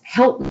was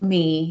help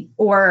me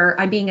or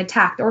I'm being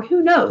attacked or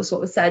who knows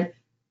what was said,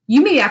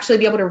 you may actually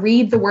be able to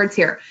read the words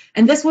here.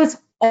 And this was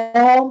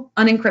all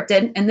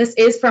unencrypted, and this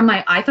is from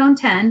my iPhone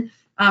 10.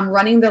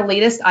 Running the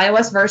latest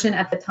iOS version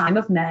at the time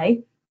of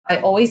May. I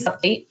always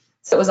update,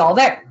 so it was all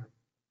there.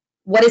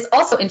 What is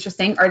also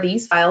interesting are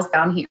these files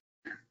down here,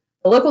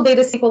 the local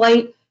data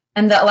SQLite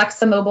and the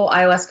Alexa mobile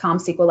iOS com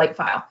SQLite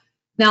file.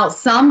 Now,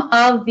 some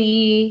of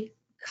the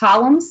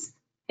columns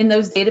in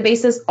those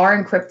databases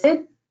are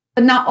encrypted,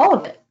 but not all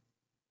of it.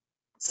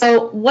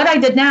 So what I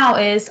did now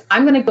is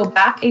I'm going to go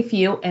back a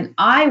few, and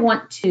I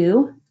want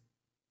to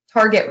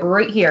target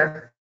right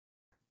here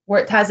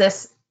where it has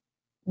this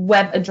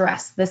web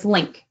address, this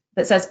link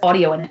that says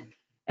audio in it.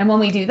 And when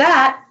we do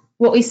that,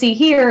 what we see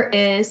here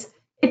is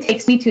it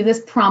takes me to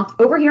this prompt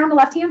over here on the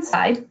left-hand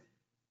side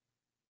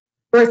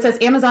where it says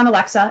Amazon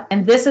Alexa,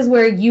 and this is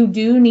where you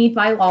do need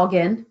my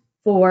login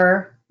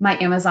for my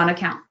Amazon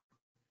account.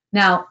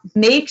 Now,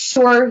 make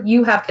sure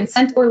you have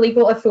consent or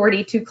legal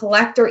authority to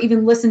collect or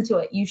even listen to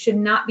it. You should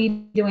not be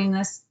doing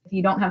this if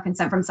you don't have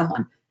consent from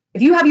someone.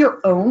 If you have your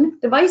own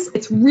device,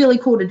 it's really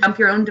cool to dump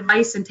your own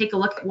device and take a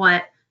look at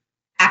what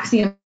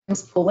Axiom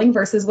is pulling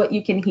versus what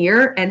you can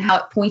hear and how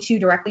it points you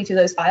directly to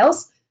those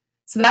files.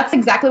 So that's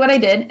exactly what I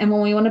did. And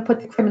when we want to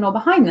put the criminal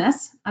behind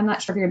this, I'm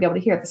not sure if you're going to be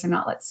able to hear this or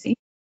not. Let's see.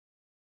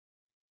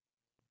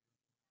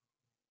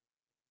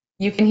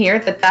 You can hear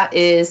that that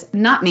is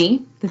not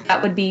me,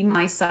 that would be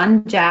my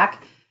son,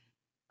 Jack,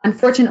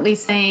 unfortunately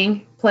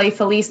saying, play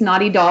Felice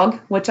Naughty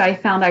Dog, which I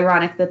found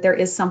ironic that there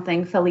is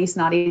something Felice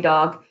Naughty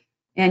Dog,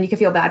 and you can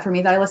feel bad for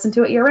me that I listen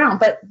to it year round.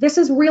 But this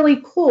is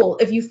really cool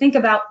if you think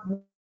about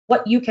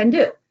what you can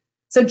do.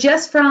 So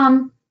just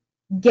from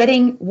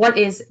getting what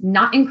is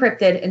not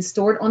encrypted and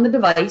stored on the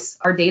device,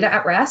 our data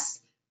at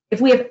rest,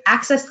 if we have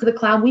access to the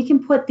cloud, we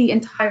can put the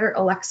entire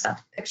Alexa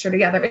picture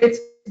together. It's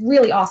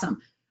really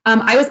awesome.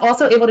 I was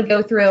also able to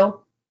go through,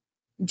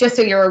 just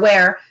so you're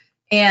aware,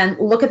 and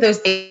look at those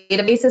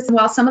databases. And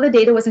while some of the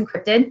data was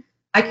encrypted,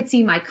 I could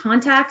see my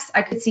contacts.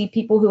 I could see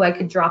people who I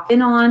could drop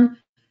in on.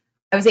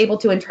 I was able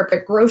to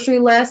interpret grocery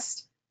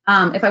lists.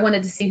 If I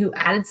wanted to see who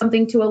added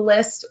something to a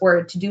list or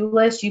a to-do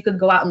list, you could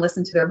go out and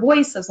listen to their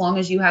voice as long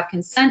as you have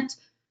consent.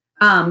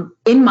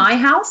 In my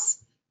house,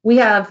 we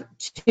have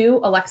 2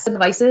 Alexa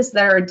devices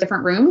that are in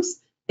different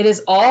rooms. It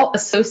is all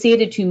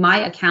associated to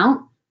my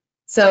account.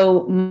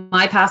 So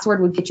my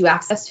password would get you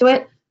access to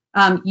it.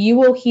 You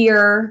will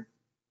hear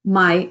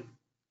my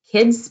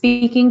kids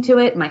speaking to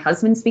it, my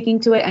husband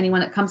speaking to it, anyone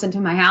that comes into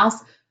my house.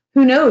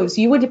 Who knows?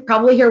 You would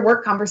probably hear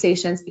work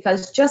conversations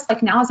because just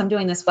like now as I'm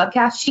doing this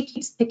webcast, she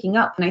keeps picking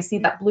up and I see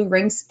that blue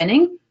ring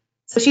spinning.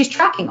 So she's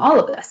tracking all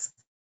of this.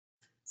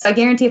 So I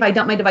guarantee if I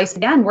dump my device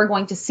again, we're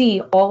going to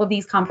see all of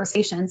these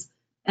conversations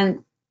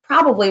and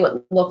probably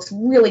what looks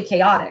really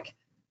chaotic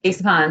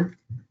based upon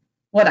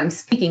what I'm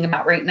speaking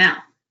about right now.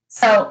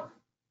 So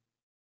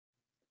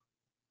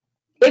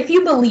if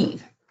you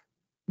believe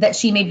that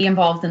she may be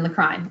involved in the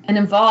crime, and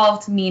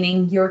involved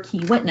meaning your key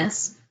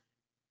witness,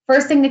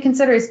 first thing to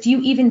consider is, do you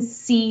even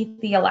see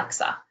the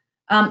Alexa?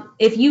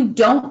 If you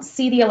don't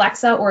see the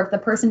Alexa, or if the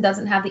person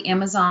doesn't have the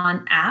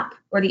Amazon app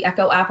or the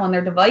Echo app on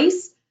their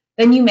device,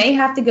 then you may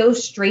have to go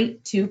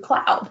straight to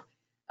cloud.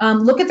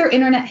 Look at their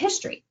internet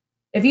history.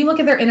 If you look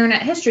at their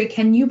internet history,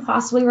 can you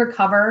possibly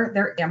recover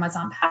their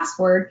Amazon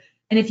password?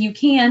 And if you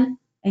can,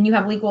 and you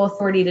have legal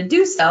authority to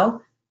do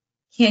so,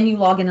 can you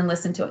log in and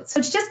listen to it? So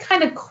it's just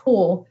kind of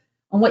cool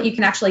on what you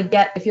can actually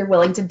get if you're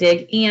willing to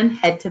dig and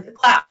head to the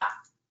cloud.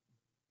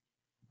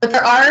 But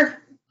there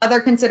are other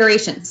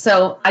considerations.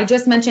 So I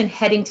just mentioned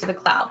heading to the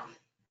cloud.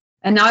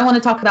 And now I want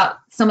to talk about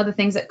some of the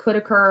things that could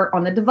occur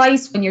on the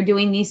device when you're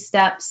doing these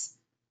steps,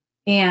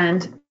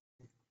 and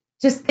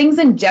just things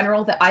in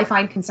general that I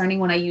find concerning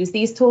when I use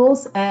these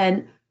tools.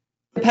 And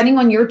depending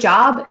on your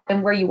job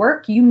and where you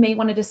work, you may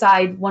want to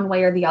decide one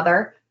way or the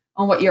other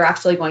on what you're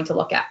actually going to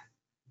look at.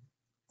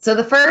 So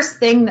the first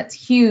thing that's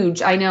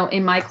huge, I know,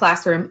 in my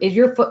classroom is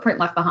your footprint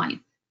left behind.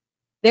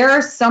 There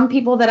are some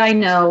people that I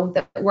know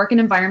that work in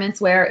environments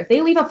where if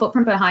they leave a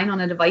footprint behind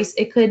on a device,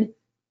 it could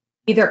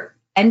either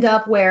end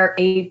up where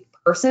a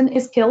person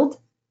is killed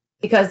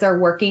because they're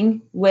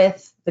working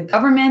with the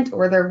government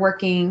or they're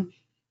working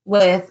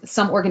with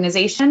some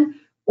organization,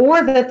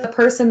 or that the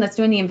person that's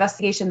doing the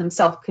investigation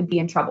themselves could be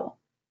in trouble.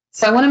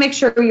 So I want to make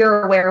sure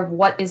you're aware of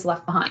what is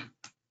left behind.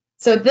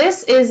 So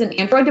this is an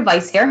Android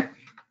device here.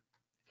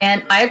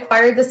 And I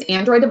acquired this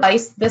Android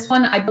device. This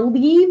one, I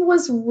believe,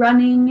 was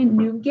running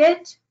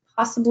Nougat,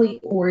 possibly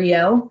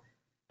Oreo.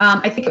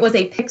 I think it was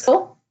a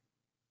Pixel.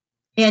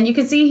 And you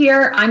can see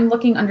here, I'm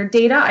looking under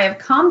data. I have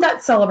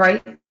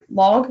com.celebrate,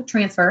 log,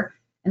 transfer,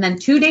 and then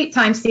 2 date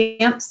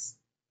timestamps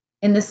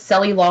in this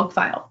Celi log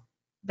file.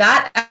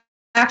 That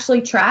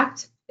actually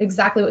tracked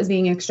exactly what was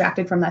being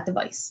extracted from that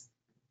device.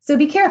 So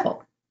be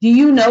careful. Do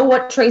you know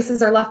what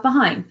traces are left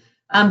behind?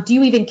 Do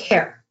you even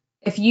care?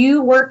 If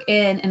you work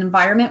in an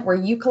environment where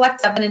you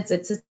collect evidence,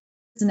 it's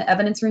in the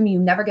evidence room, you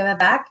never give it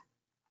back,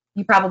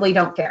 you probably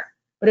don't care.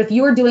 But if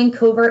you are doing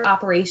covert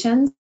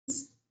operations,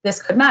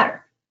 this could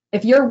matter.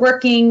 If you're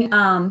working,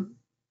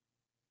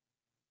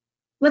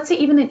 let's say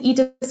even an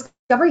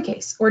e-discovery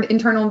case or an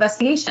internal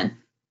investigation,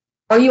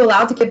 are you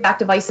allowed to give back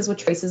devices with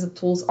traces of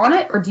tools on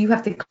it, or do you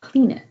have to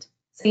clean it?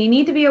 So you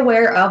need to be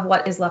aware of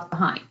what is left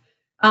behind.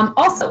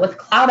 Also, with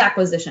cloud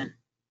acquisition,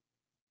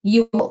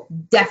 you will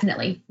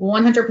definitely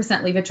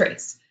 100% leave a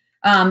trace.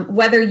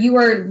 Whether you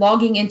are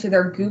logging into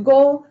their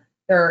Google,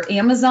 their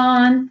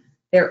Amazon,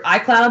 their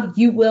iCloud,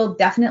 you will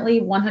definitely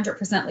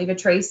 100% leave a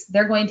trace.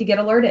 They're going to get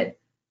alerted.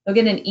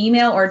 They'll get an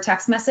email or a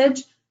text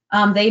message.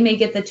 They may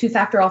get the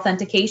two-factor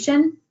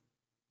authentication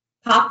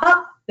pop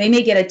up. They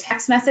may get a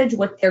text message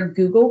with their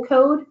Google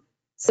code.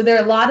 So there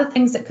are a lot of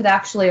things that could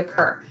actually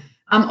occur.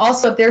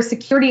 Also, if there's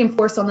security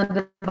enforced on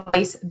the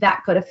device,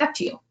 that could affect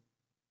you.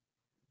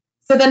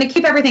 So then to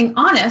keep everything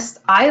honest,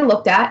 I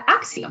looked at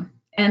Axiom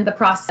and the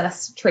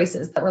process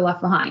traces that were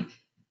left behind.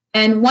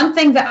 And one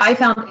thing that I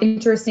found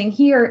interesting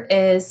here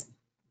is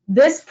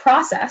this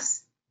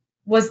process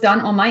was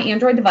done on my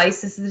Android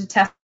device. This is a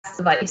test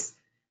device.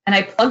 And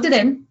I plugged it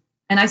in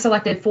and I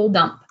selected full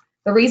dump.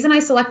 The reason I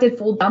selected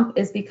full dump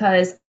is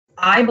because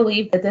I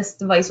believe that this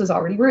device was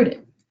already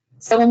rooted.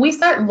 So when we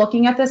start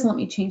looking at this, let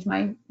me change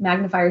my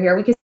magnifier here,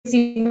 we can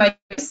see my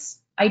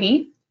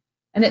ID,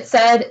 and it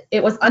said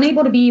it was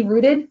unable to be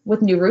rooted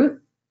with new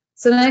root.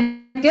 So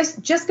then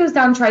it just goes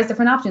down and tries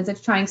different options.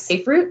 It's trying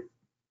safe root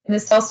and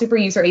install super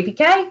user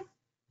APK,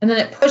 and then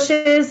it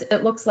pushes,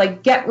 it looks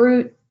like get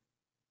root,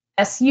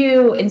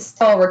 SU,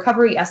 install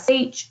recovery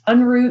SH,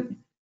 unroot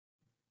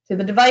to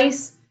the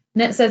device,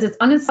 and it says it's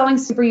uninstalling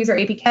super user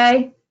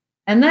APK,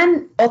 and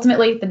then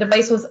ultimately the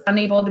device was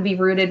unable to be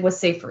rooted with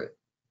safe root.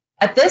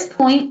 At this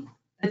point,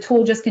 the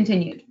tool just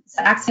continued.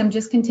 So Axiom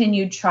just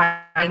continued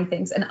trying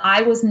things, and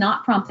I was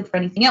not prompted for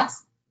anything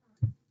else.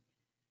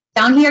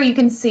 Down here, you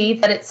can see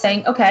that it's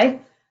saying, okay,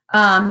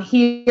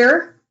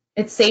 here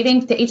it's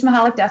saving to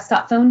hmaholic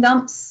desktop phone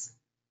dumps,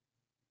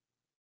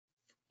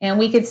 and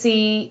we could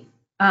see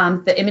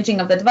the imaging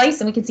of the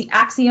device, and we can see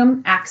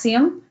Axiom,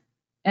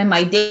 and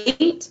my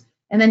date,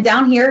 and then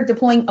down here,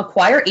 deploying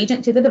acquire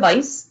agent to the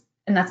device,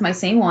 and that's my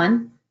same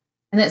one,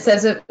 and it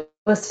says it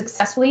was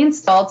successfully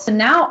installed. So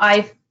now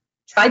I've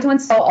tried to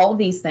install all of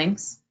these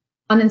things,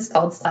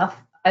 uninstalled stuff.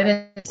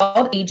 I've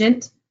installed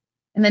agent.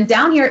 And then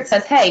down here it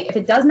says, hey, if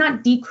it does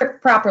not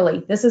decrypt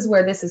properly, this is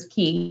where this is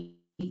key.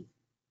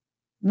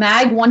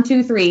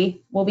 mag123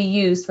 will be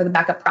used for the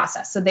backup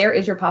process. So there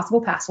is your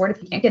possible password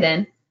if you can't get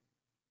in.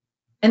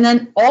 And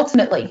then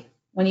ultimately,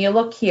 when you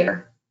look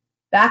here,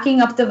 backing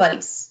up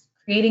device,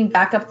 creating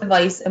backup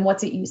device, and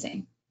what's it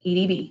using?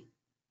 ADB.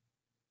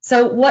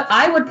 So what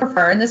I would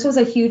prefer, and this was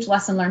a huge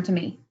lesson learned to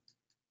me,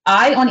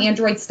 I on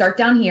Android start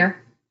down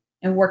here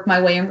and work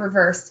my way in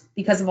reverse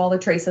because of all the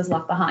traces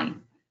left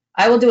behind.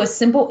 I will do a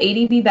simple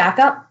ADB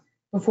backup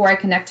before I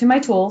connect to my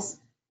tools,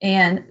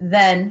 and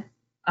then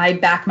I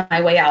back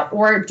my way out,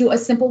 or do a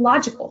simple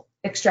logical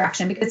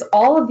extraction because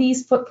all of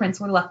these footprints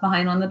were left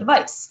behind on the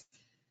device.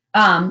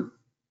 And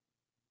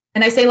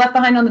I say left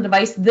behind on the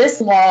device, this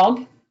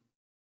log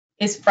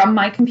is from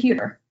my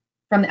computer,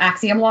 from the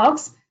Axiom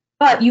logs.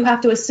 But you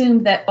have to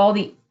assume that all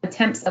the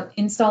attempts of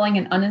installing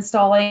and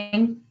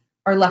uninstalling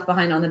are left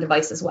behind on the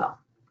device as well.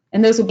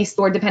 And those will be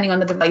stored depending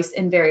on the device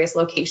in various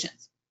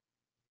locations.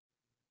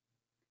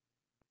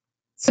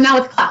 So now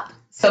with cloud.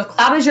 So if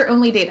cloud is your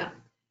only data,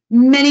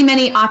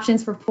 many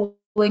options for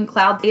pulling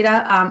cloud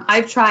data.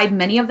 I've tried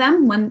many of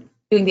them when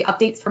doing the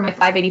updates for my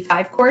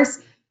 585 course,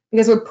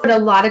 because we put a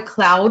lot of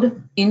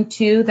cloud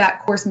into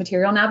that course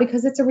material now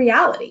because it's a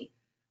reality.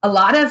 A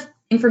lot of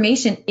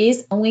information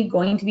is only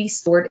going to be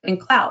stored in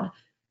cloud.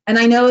 And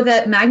I know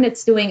that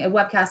Magnet's doing a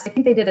webcast. I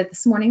think they did it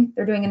this morning.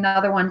 They're doing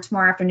another one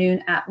tomorrow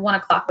afternoon at 1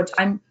 o'clock, which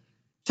I'm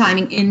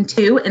chiming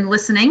into and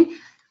listening,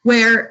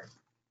 where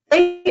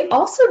they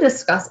also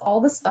discuss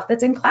all the stuff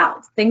that's in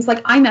cloud. Things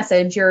like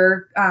iMessage,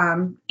 your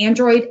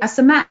Android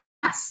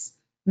SMS,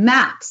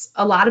 Maps.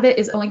 A lot of it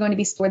is only going to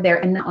be stored there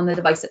and on the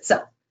device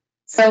itself.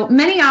 So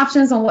many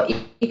options on what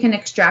you can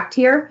extract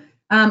here.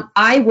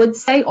 I would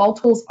say all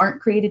tools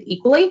aren't created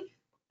equally.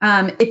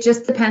 It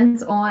just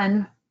depends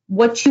on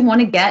what you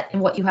want to get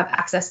and what you have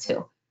access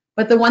to.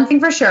 But the one thing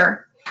for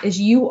sure is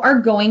you are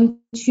going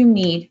to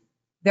need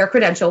their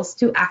credentials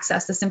to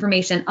access this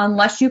information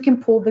unless you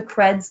can pull the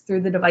creds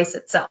through the device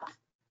itself.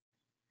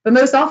 But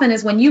most often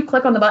is when you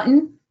click on the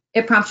button,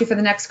 it prompts you for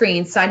the next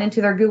screen, sign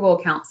into their Google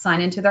account,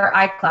 sign into their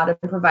iCloud,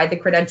 and provide the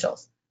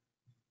credentials.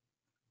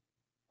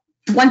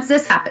 Once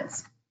this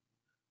happens,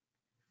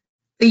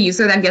 the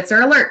user then gets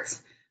their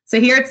alerts. So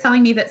here it's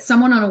telling me that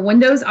someone on a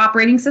Windows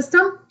operating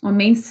system on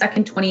May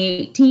 2nd,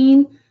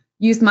 2018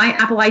 used my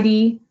Apple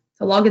ID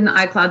to log in the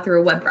iCloud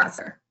through a web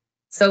browser.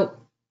 So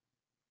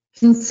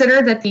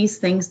consider that these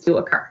things do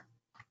occur.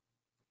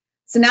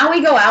 So now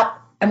we go out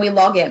and we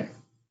log in.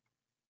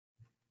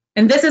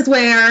 And this is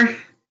where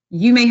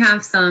you may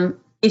have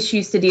some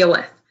issues to deal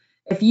with.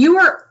 If you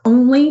are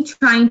only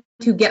trying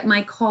to get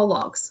my call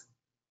logs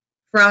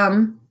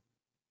from,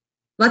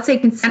 let's say,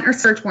 consent or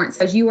search warrant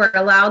says you are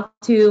allowed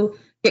to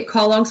get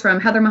call logs from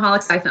Heather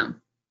Mahalik's iPhone,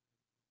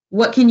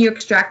 what can you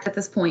extract at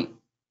this point?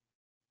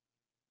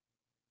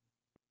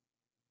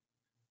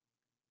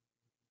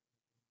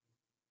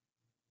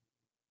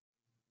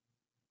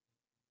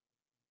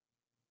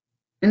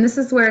 And this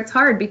is where it's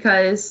hard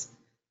because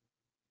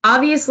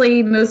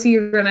obviously most of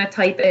you are going to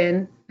type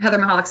in Heather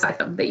Mahalik's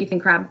iPhone, that you can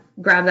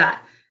grab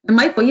that. And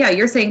Michael, yeah,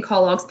 you're saying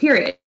call logs,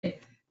 period. But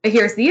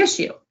here's the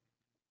issue.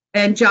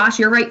 And Josh,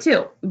 you're right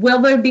too. Will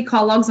there be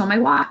call logs on my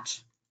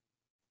watch?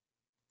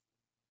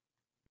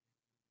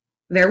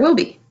 There will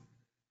be.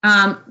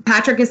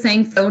 Patrick is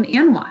saying phone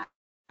and watch.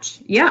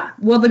 Yeah.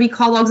 Will there be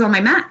call logs on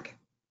my Mac?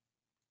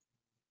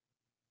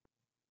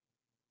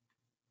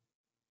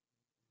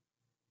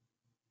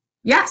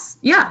 Yes.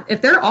 Yeah.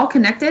 If they're all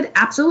connected,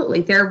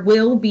 absolutely. There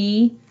will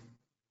be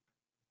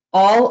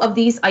all of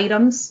these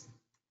items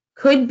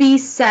could be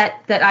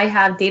set that I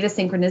have data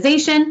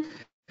synchronization,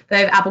 that I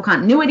have Apple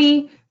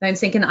continuity, that I'm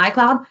syncing to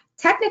iCloud.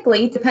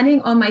 Technically,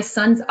 depending on my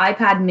son's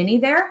iPad mini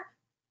there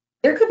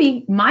could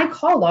be my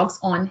call logs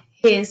on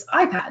his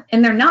iPad,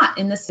 and they're not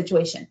in this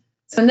situation.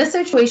 So in this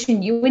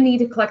situation, you would need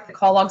to collect the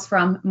call logs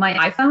from my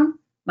iPhone,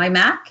 my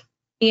Mac,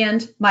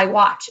 and my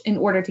watch in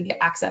order to get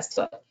access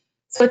to it.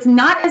 So it's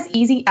not as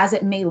easy as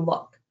it may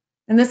look.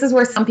 And this is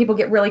where some people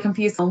get really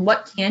confused on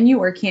what can you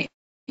or can't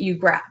you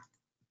grab.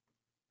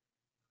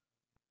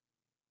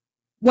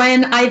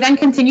 When I then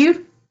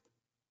continued,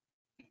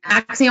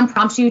 Axiom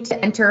prompts you to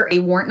enter a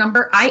warrant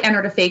number. I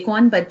entered a fake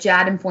one, but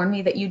Jad informed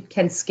me that you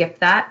can skip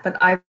that, but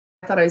I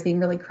thought I was being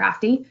really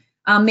crafty.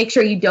 Make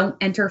sure you don't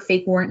enter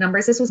fake warrant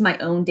numbers. This was my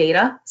own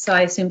data, so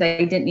I assumed I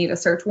didn't need a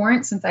search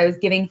warrant since I was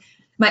giving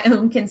my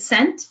own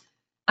consent.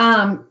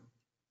 Not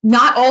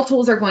all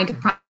tools are going to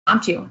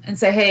prompt you and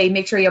say, hey,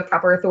 make sure you have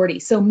proper authority.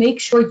 So make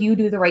sure you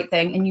do the right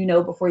thing and you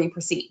know before you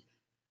proceed.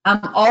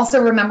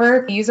 Also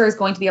remember, the user is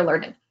going to be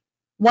alerted.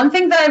 One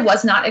thing that I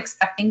was not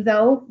expecting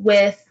though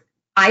with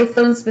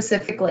iPhone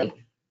specifically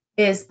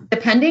is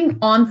depending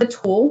on the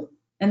tool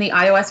and the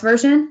iOS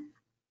version,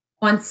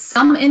 on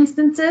some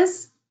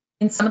instances,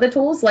 in some of the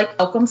tools, like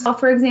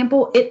Elcomsoft, for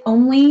example, it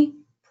only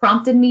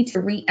prompted me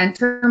to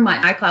re-enter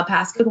my iCloud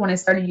passcode when I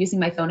started using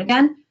my phone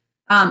again.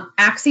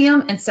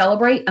 Axiom and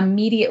Celebrate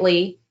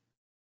immediately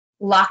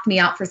locked me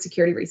out for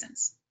security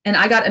reasons. And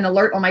I got an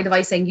alert on my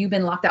device saying you've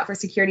been locked out for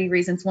security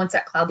reasons once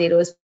that cloud data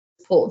was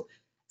pulled.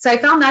 So I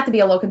found that to be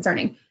a little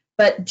concerning.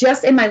 But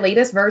just in my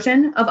latest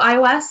version of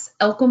iOS,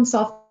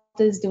 Elcomsoft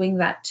is doing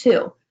that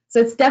too. So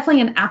it's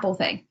definitely an Apple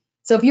thing.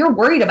 So if you're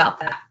worried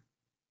about that,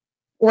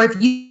 or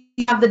if you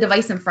have the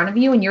device in front of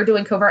you and you're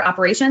doing covert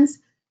operations,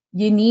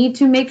 you need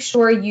to make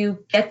sure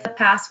you get the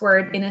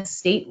password in a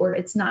state where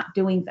it's not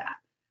doing that.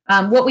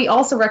 What we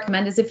also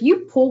recommend is if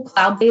you pull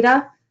cloud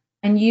data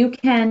and you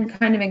can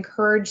kind of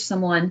encourage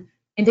someone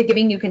into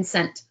giving you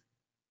consent,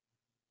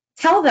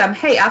 tell them,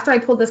 hey, after I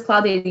pulled this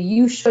cloud data,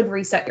 you should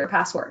reset your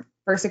password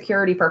for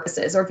security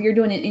purposes, or if you're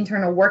doing an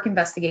internal work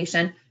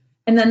investigation.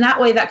 And then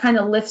that way that kind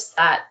of lifts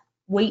that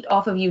weight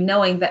off of you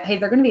knowing that, hey,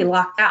 they're going to be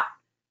locked out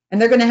and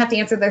they're going to have to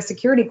answer their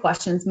security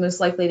questions most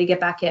likely to get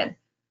back in.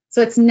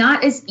 So it's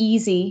not as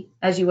easy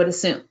as you would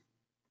assume.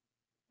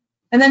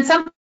 And then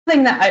something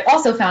that I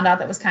also found out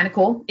that was kind of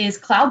cool is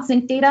cloud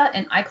sync data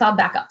and iCloud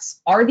backups.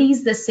 Are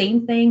these the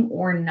same thing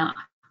or not?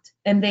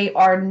 And they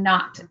are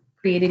not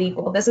created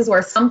equal. This is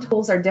where some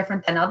tools are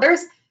different than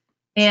others.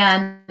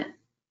 And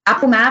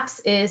Apple Maps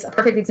is a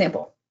perfect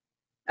example.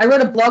 I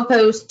wrote a blog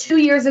post 2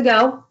 years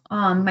ago,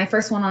 my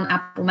first one on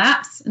Apple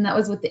Maps, and that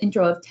was with the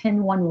intro of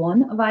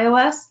 10.1.1 of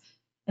iOS.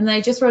 And then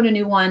I just wrote a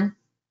new one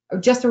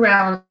just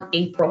around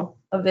April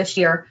of this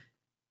year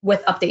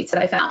with updates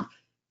that I found.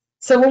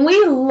 So when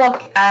we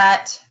look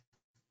at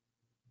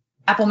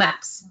Apple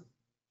Maps,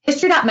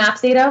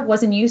 history.maps data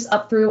was in use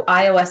up through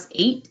iOS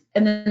 8,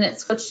 and then it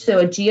switched to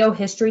a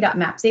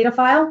geohistory.maps data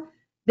file.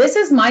 This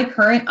is my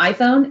current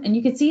iPhone, and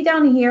you can see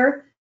down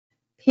here,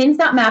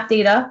 pins.map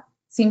data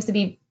seems to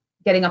be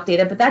getting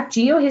updated, but that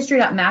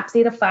geohistory.maps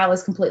data file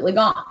is completely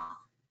gone.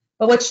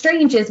 But what's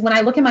strange is when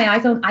I look at my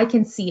iPhone, I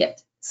can see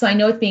it. So I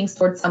know it's being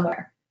stored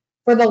somewhere.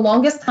 For the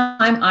longest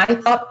time, I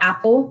thought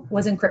Apple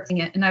was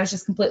encrypting it, and I was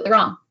just completely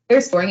wrong.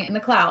 They're storing it in the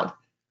cloud.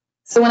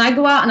 So when I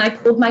go out and I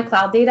pulled my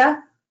cloud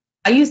data,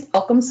 I used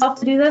Elcomsoft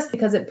to do this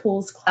because it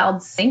pulls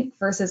cloud sync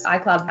versus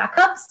iCloud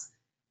backups.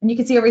 And you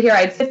can see over here,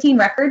 I had 15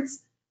 records,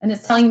 and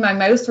it's telling you my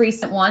most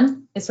recent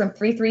one is from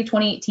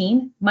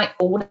 3/3/2018. My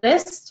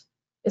oldest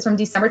is from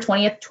December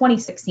 20th,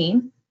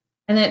 2016.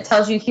 And then it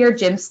tells you here,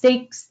 Jim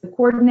stakes, the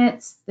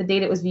coordinates, the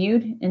date it was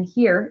viewed, and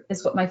here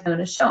is what my phone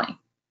is showing.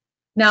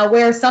 Now,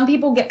 where some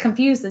people get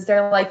confused is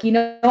they're like, you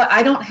know what,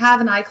 I don't have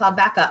an iCloud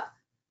backup.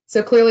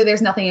 So clearly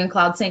there's nothing in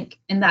Cloud Sync,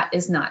 and that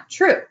is not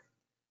true.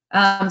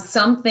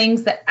 Some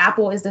things that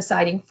Apple is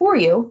deciding for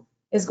you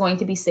is going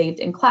to be saved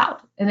in cloud,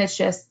 and it's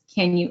just,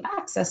 can you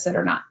access it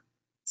or not?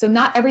 So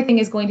not everything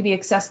is going to be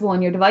accessible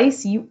on your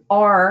device. You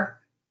are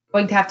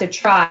going to have to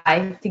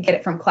try to get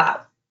it from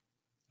cloud.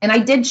 And I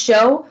did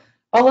show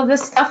all of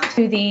this stuff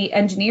to the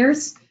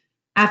engineers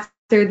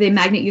after the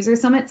Magnet User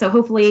Summit, so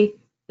hopefully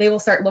they will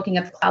start looking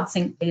at the Cloud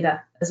Sync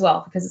data as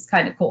well, because it's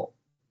kind of cool.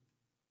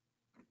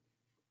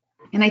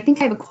 And I think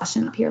I have a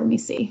question up here. Let me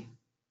see.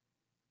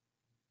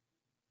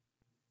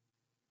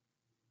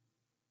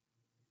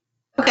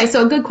 Okay,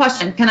 so a good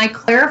question. Can I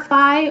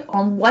clarify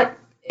on what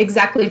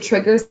exactly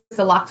triggers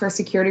the lock for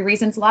security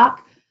reasons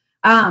lock?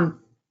 I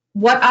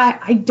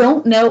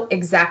don't know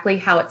exactly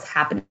how it's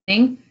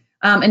happening.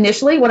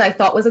 Initially, what I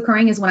thought was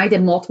occurring is when I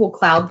did multiple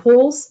cloud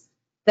pulls,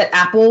 that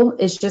Apple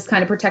is just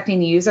kind of protecting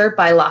the user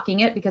by locking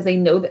it because they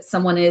know that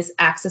someone is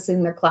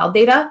accessing their cloud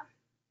data.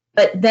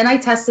 But then I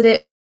tested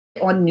it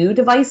on new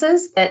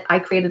devices that I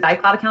created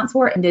iCloud accounts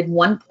for and did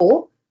one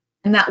pull.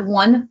 And that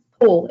one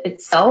tool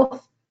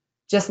itself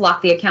just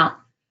locked the account.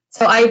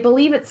 So I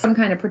believe it's some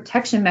kind of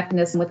protection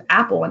mechanism with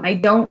Apple, and I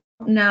don't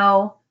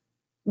know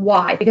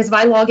why. Because if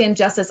I log in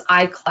just as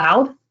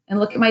iCloud and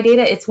look at my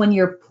data, it's when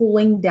you're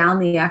pulling down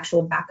the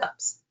actual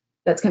backups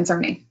that's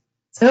concerning.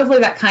 So hopefully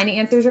that kind of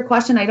answers your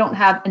question. I don't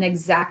have an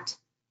exact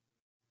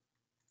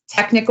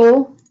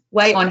technical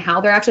way on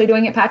how they're actually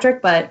doing it,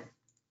 Patrick, but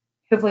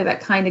hopefully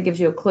that kind of gives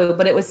you a clue.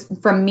 But it was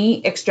from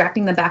me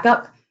extracting the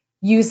backup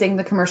using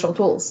the commercial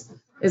tools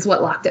is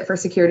what locked it for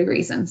security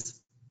reasons.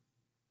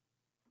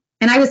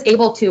 And I was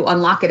able to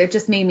unlock it. It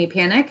just made me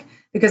panic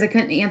because I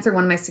couldn't answer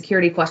one of my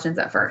security questions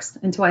at first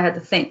until I had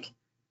to think.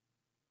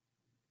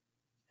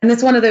 And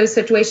it's one of those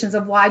situations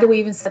of why do we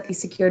even set these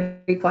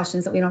security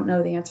questions that we don't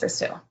know the answers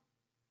to?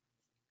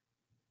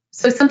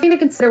 So something to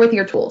consider with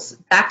your tools.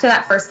 Back to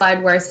that first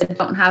slide where I said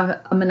don't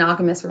have a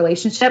monogamous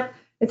relationship.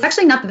 It's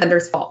actually not the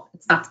vendor's fault.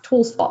 It's not the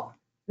tool's fault.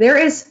 There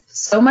is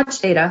so much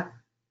data.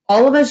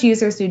 All of us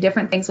users do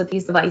different things with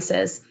these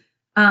devices.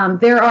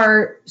 There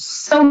are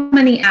so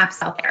many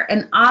apps out there.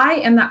 And I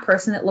am that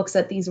person that looks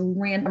at these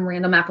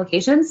random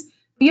applications.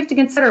 You have to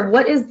consider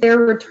what is their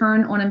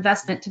return on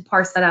investment to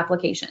parse that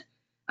application.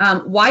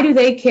 Why do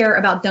they care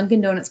about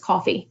Dunkin' Donuts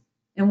coffee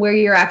and where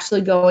you're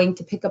actually going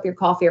to pick up your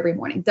coffee every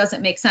morning?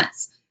 Doesn't make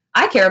sense.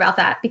 I care about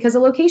that because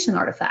of location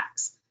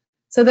artifacts.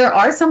 So there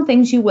are some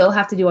things you will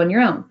have to do on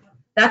your own.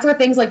 That's where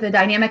things like the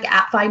dynamic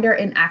app finder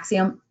in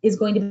Axiom is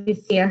going to be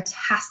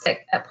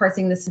fantastic at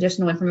parsing this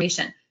additional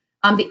information.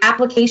 The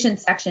application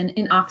section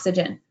in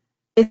Oxygen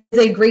is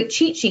a great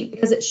cheat sheet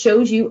because it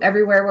shows you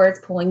everywhere where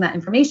it's pulling that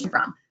information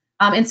from.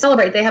 In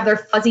Celebrate, they have their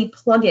fuzzy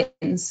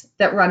plugins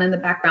that run in the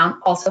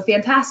background, also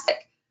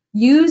fantastic.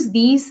 Use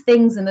these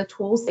things in the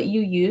tools that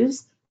you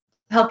use to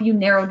help you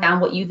narrow down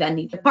what you then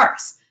need to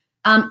parse.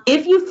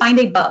 If you find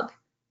a bug,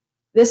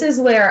 this is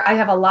where I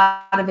have a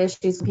lot of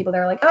issues with people that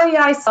are like, oh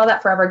yeah, I saw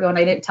that forever ago and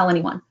I didn't tell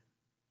anyone.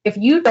 If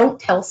you don't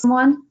tell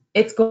someone,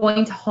 it's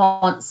going to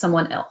haunt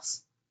someone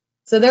else.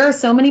 So there are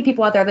so many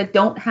people out there that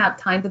don't have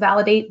time to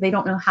validate. They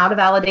don't know how to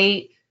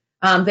validate.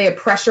 They have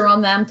pressure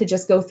on them to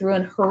just go through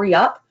and hurry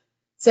up.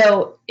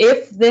 So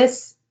if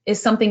this is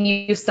something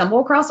you stumble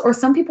across, or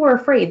some people are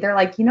afraid, they're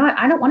like, you know what,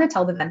 I don't want to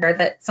tell the vendor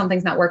that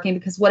something's not working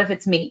because what if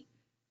it's me?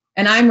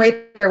 And I'm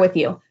right there with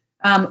you.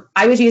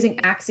 I was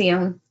using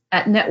Axiom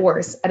at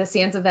NetWars at a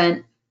SANS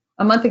event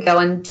a month ago,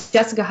 and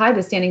Jessica Hyde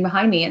was standing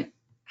behind me. And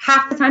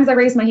half the times I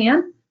raised my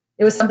hand,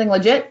 it was something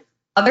legit.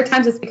 Other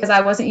times it's because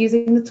I wasn't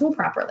using the tool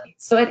properly.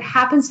 So it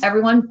happens to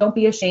everyone. Don't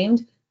be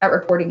ashamed at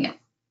reporting it.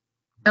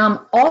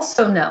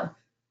 Also know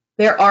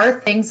there are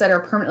things that are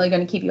permanently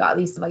going to keep you out of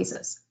these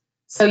devices.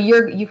 So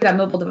you could have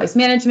mobile device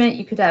management.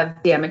 You could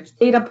have damaged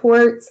data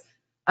ports.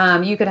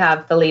 You could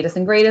have the latest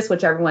and greatest,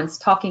 which everyone's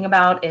talking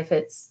about. If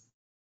it's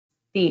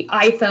the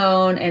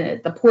iPhone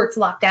and the port's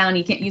locked down,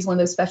 you can't use one of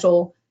those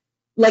special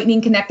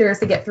lightning connectors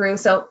to get through.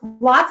 So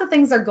lots of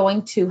things are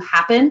going to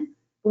happen.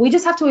 We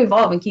just have to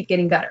evolve and keep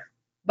getting better.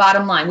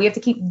 Bottom line, we have to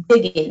keep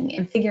digging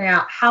and figuring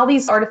out how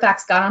these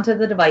artifacts got onto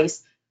the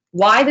device,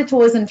 why the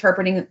tool is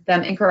interpreting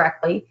them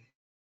incorrectly,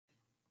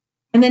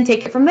 and then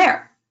take it from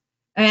there.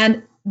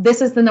 And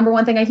this is the number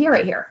one thing I hear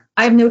right here.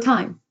 I have no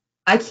time.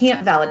 I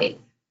can't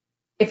validate.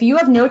 If you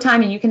have no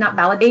time and you cannot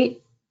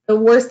validate, the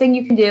worst thing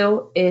you can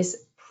do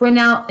is print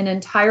out an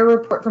entire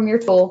report from your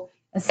tool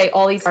and say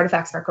all these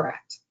artifacts are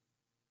correct.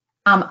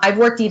 I've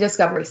worked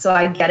e-discovery, so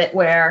I get it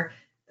where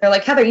they're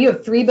like, Heather, you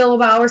have 3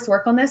 billable hours to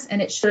work on this,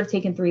 and it should have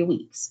taken 3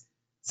 weeks.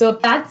 So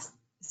if that's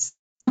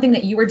something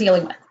that you were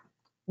dealing with,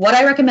 what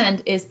I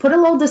recommend is put a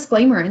little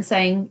disclaimer in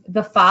saying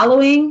the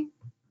following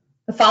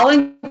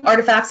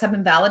artifacts have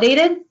been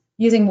validated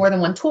using more than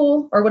one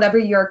tool or whatever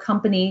your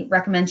company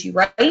recommends you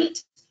write.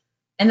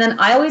 And then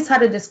I always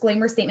had a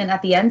disclaimer statement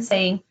at the end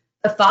saying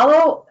the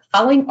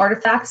following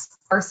artifacts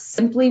are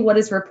simply what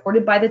is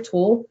reported by the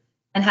tool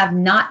and have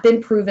not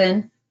been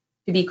proven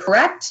to be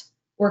correct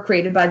or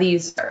created by the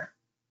user.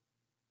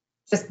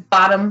 Just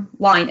bottom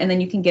line, and then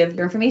you can give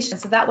your information.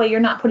 So that way you're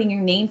not putting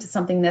your name to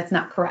something that's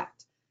not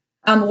correct.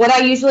 What I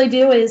usually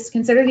do is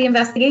consider the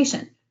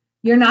investigation.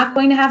 You're not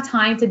going to have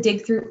time to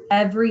dig through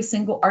every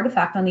single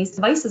artifact on these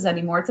devices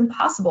anymore. It's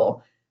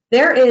impossible.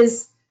 There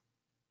is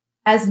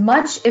as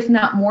much, if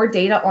not more,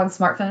 data on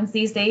smartphones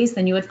these days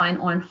than you would find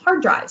on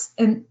hard drives.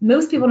 And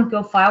most people don't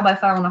go file by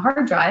file on a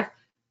hard drive.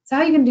 So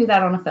how are you going to do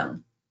that on a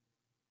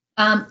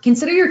phone?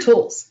 Consider your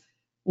tools.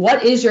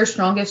 What is your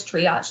strongest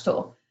triage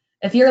tool?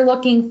 If you're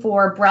looking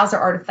for browser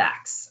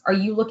artifacts, are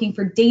you looking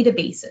for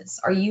databases?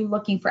 Are you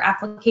looking for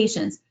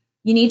applications?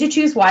 You need to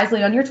choose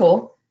wisely on your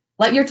tool.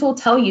 Let your tool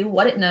tell you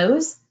what it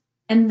knows,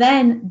 and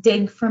then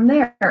dig from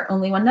there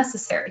only when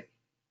necessary.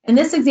 In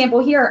this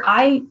example here,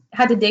 I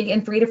had to dig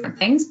in 3 different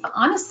things, but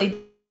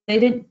honestly, they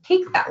didn't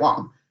take that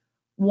long.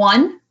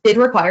 One did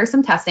require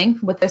some testing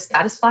with those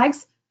status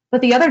flags, but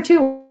the other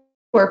 2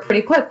 were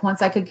pretty quick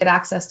once I could get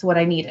access to what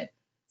I needed.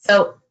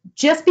 So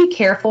just be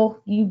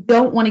careful. You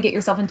don't want to get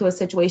yourself into a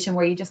situation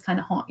where you just kind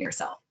of haunt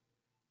yourself.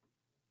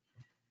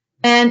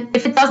 And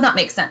if it does not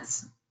make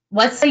sense,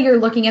 let's say you're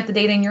looking at the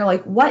data and you're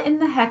like, what in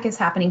the heck is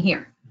happening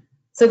here?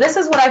 So this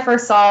is what I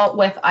first saw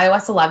with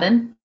iOS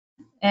 11,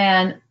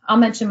 and I'll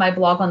mention my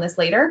blog on this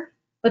later,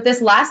 but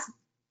this last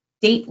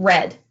date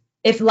read,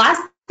 if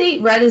last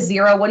date read is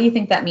 0, what do you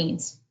think that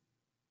means?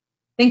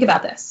 Think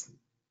about this.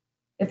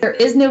 If there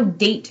is no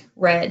date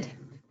read,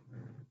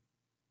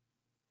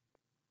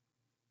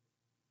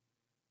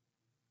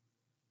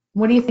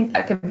 what do you think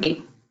that could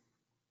be?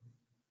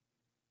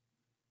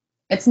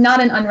 It's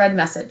not an unread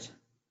message.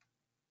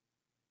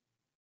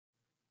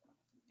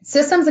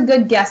 System's a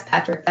good guess,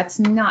 Patrick. That's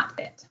not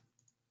it.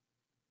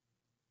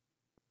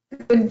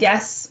 Good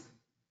guess.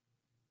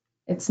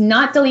 It's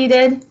not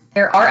deleted.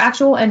 There are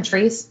actual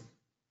entries.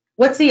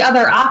 What's the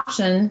other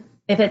option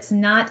if it's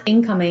not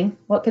incoming?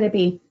 What could it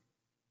be?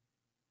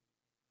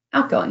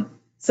 Outgoing.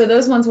 So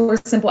those ones were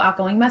simple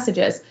outgoing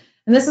messages.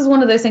 And this is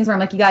one of those things where I'm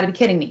like, you got to be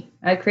kidding me.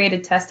 I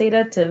created test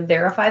data to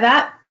verify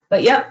that.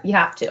 But yep, you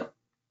have to.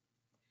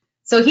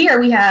 So here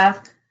we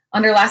have,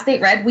 under last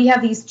date read, we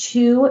have these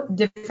 2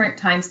 different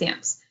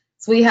timestamps.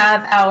 So we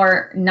have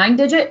our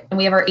 9-digit and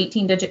we have our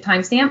 18-digit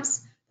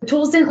timestamps. The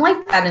tools didn't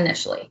like that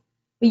initially.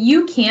 But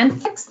you can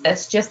fix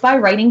this just by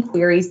writing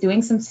queries,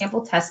 doing some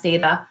sample test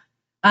data.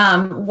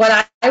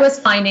 What I was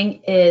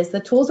finding is the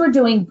tools were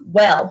doing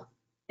well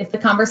if the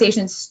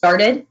conversation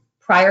started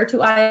prior to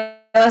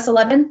iOS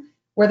 11.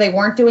 Where they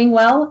weren't doing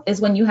well is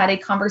when you had a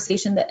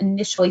conversation that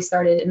initially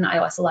started in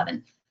iOS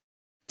 11.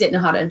 Didn't know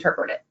how to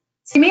interpret it.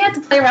 So you may have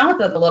to play around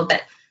with it a little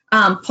bit.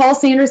 Paul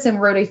Sanderson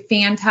wrote a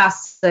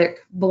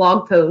fantastic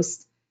blog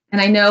post,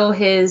 and I know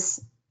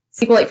his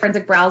SQLite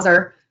Forensic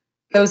Browser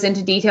goes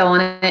into detail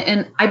on it,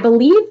 and I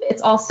believe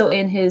it's also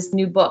in his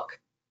new book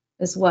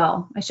as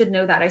well. I should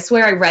know that. I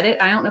swear I read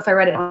it. I don't know if I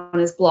read it on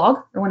his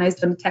blog or when I was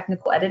doing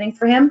technical editing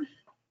for him,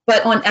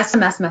 but on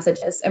SMS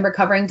messages and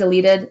recovering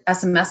deleted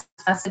SMS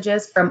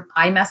messages from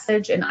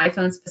iMessage and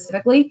iPhone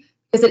specifically,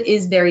 because it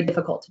is very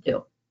difficult to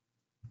do.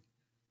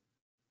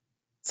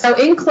 So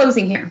in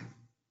closing here,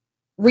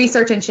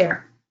 research and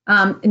share.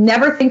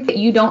 Never think that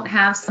you don't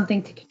have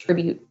something to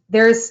contribute.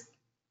 There's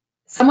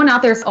someone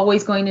out there is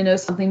always going to know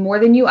something more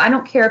than you. I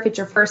don't care if it's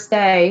your first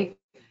day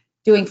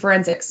doing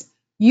forensics.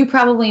 You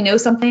probably know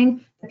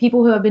something that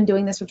people who have been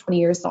doing this for 20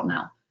 years don't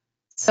know.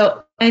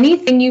 So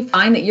anything you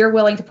find that you're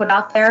willing to put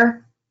out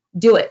there,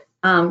 do it.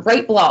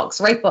 Write blogs,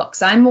 write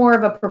books. I'm more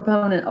of a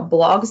proponent of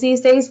blogs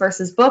these days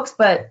versus books,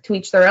 but to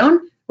each their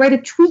own. Write a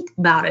tweet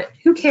about it.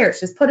 Who cares?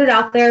 Just put it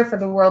out there for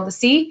the world to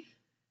see.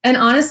 And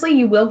honestly,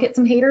 you will get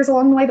some haters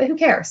along the way, but who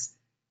cares?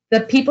 The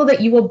people that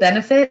you will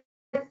benefit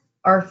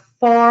are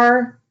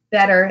far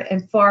better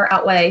and far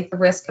outweigh the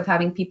risk of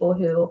having people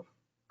who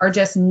are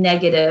just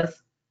negative.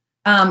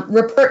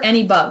 Report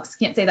any bugs.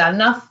 Can't say that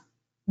enough.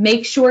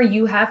 Make sure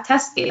you have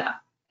test data.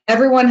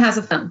 Everyone has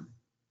a phone.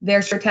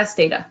 There's your test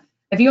data.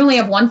 If you only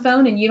have one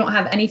phone and you don't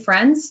have any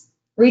friends,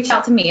 reach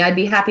out to me. I'd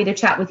be happy to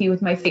chat with you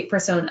with my fake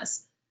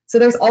personas. So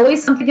there's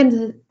always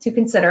something to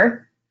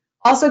consider.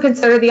 Also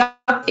consider the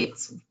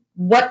updates.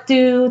 What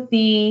do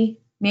the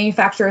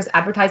manufacturers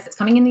advertise that's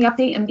coming in the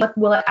update, and what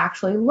will it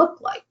actually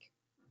look like?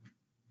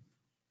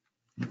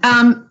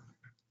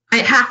 I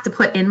have to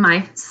put in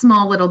my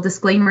small little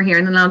disclaimer here,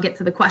 and then I'll get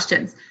to the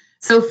questions.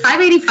 So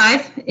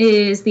 585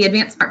 is the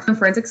Advanced Smartphone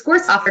Forensics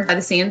course offered by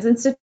the SANS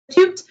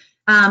Institute.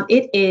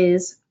 It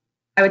is,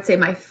 I would say,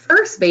 my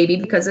first baby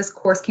because this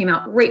course came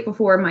out right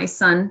before my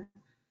son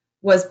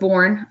was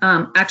born.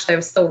 Actually, I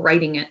was still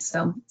writing it,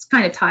 so it's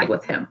kind of tied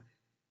with him.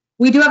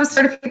 We do have a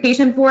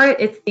certification for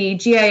it. It's the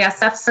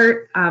GISF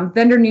cert,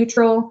 vendor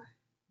neutral,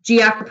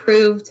 GIAC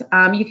approved.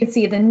 You can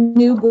see the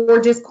new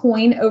gorgeous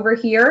coin over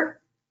here.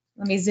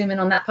 Let me zoom in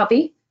on that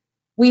puppy.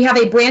 We have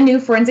a brand new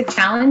forensic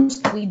challenge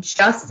that we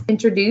just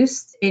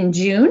introduced in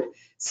June.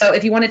 So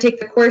if you want to take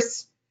the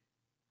course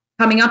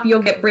coming up,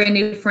 you'll get brand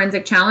new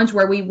forensic challenge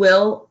where we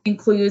will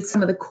include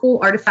some of the cool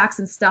artifacts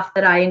and stuff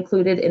that I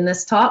included in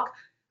this talk.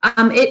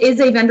 It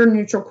is a vendor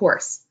neutral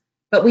course,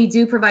 but we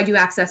do provide you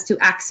access to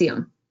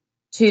Axiom,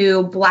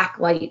 to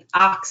Blacklight,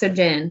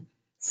 Oxygen,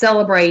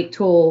 Celebrate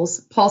tools,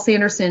 Paul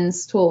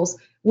Sanderson's tools.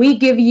 We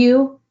give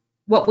you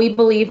what we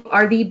believe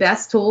are the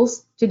best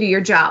tools to do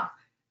your job.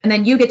 And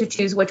then you get to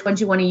choose which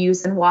ones you want to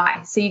use and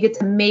why. So you get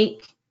to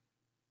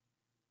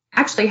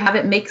actually have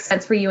it make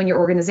sense for you and your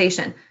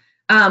organization.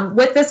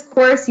 With this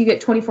course, you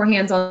get 24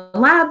 hands-on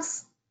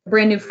labs, a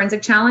brand new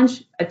forensic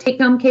challenge, a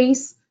take-home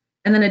case,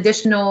 and then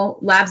additional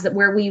labs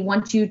where we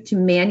want you to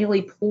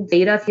manually pull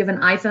data if you have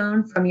an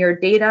iPhone from your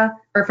data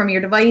or from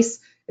your device,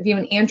 if you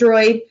have an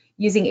Android,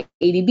 using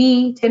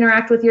ADB to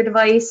interact with your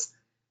device.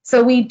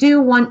 So we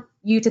do want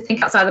you to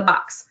think outside the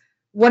box.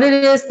 What it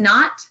is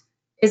not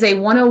is a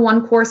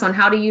 101 course on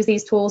how to use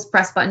these tools,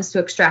 press buttons to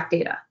extract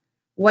data.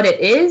 What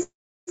it is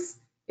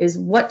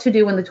what to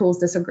do when the tools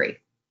disagree.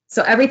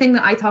 So everything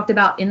that I talked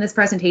about in this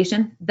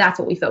presentation, that's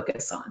what we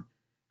focus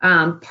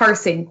on.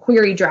 Parsing,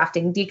 query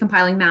drafting,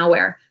 decompiling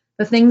malware,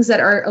 the things that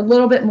are a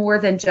little bit more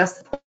than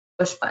just the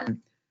push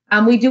button.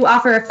 We do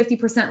offer a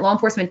 50% law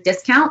enforcement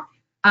discount,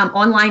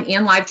 online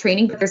and live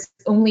training, but there's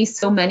only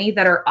so many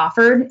that are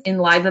offered in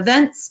live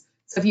events.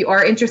 So if you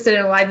are interested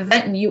in a live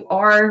event and you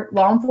are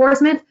law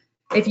enforcement,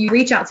 If you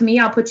reach out to me,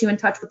 I'll put you in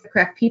touch with the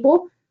correct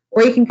people,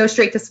 or you can go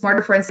straight to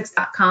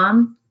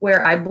smarterforensics.com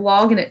where I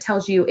blog and it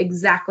tells you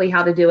exactly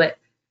how to do it.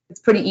 It's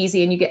pretty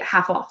easy and you get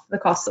half off the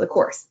cost of the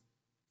course.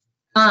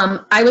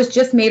 I was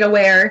just made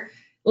aware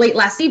late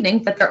last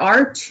evening that there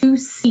are 2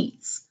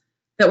 seats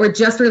that were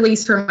just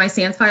released for my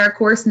Sandsfire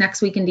course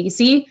next week in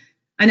DC.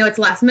 I know it's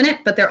last minute,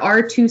 but there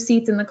are 2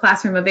 seats in the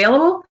classroom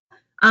available.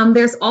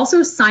 There's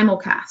also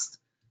simulcast.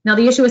 Now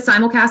the issue with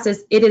simulcast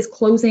is it is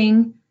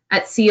closing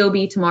at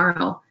COB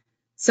tomorrow.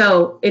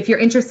 So if you're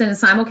interested in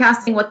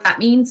simulcasting, what that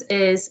means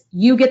is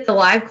you get the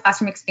live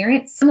classroom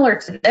experience similar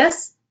to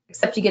this,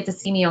 except you get to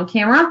see me on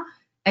camera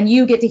and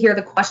you get to hear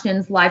the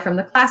questions live from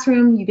the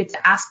classroom. You get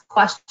to ask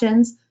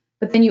questions,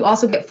 but then you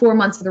also get 4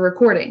 months of the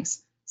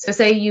recordings. So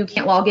say you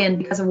can't log in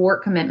because of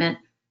work commitment.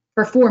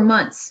 For 4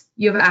 months,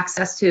 you have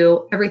access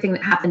to everything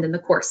that happened in the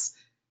course.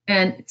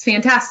 And it's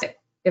fantastic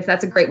if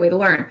that's a great way to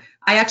learn.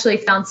 I actually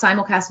found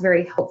simulcast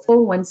very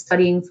helpful when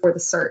studying for the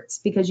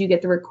certs because you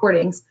get the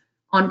recordings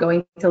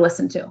ongoing to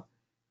listen to.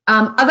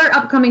 Other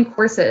upcoming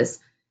courses,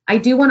 I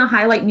do want to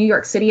highlight New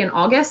York City in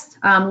August.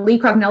 Lee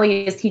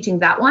Crognelli is teaching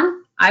that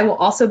one. I will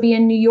also be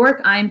in New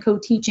York. I am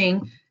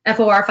co-teaching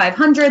FOR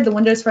 500, the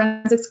Windows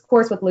Forensics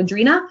course with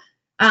Ladrina.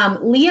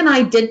 Lee and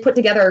I did put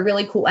together a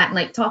really cool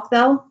at-night talk,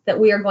 though, that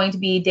we are going to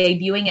be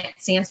debuting at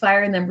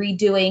Sandsfire and then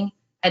redoing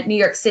at New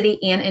York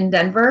City and in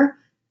Denver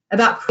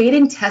about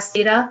creating test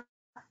data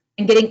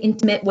and getting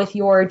intimate with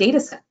your data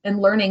set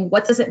and learning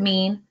what does it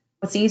mean,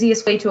 what's the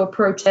easiest way to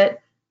approach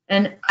it,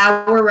 and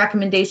our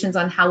recommendations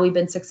on how we've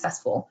been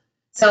successful.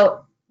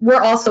 So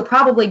we're also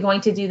probably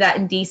going to do that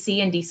in DC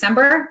in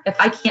December. If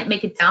I can't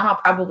make it down, I'll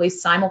probably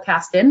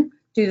simulcast in,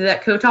 do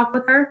that co-talk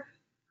with her.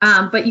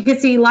 But you can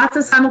see lots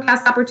of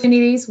simulcast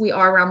opportunities. We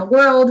are around the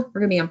world.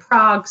 We're going to be in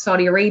Prague,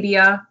 Saudi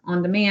Arabia,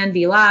 on demand,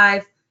 be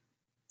live.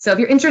 So if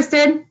you're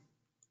interested,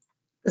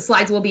 the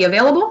slides will be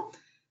available.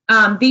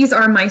 These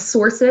are my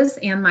sources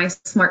and my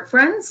smart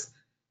friends.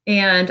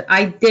 And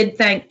I did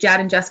thank Jad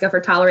and Jessica for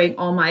tolerating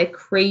all my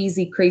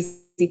crazy,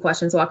 crazy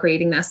questions while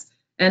creating this.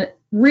 And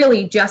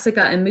really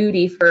Jessica and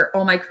Moody for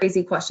all my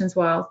crazy questions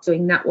while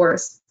doing net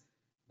worth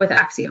with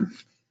Axiom.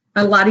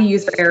 A lot of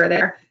user error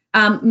there.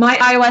 My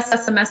iOS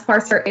SMS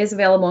parser is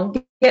available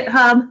on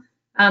GitHub.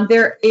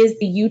 There is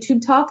the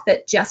YouTube talk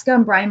that Jessica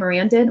and Brian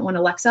Moran did on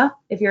Alexa,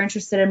 if you're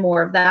interested in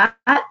more of that.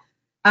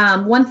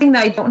 One thing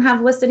that I don't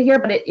have listed here,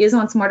 but it is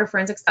on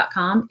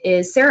smarterforensics.com,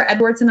 is Sarah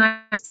Edwards and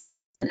I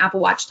an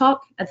Apple Watch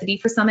talk at the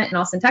DFR Summit in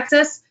Austin,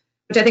 Texas,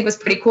 which I think was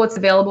pretty cool. It's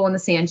available on the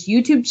SANS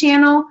YouTube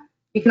channel.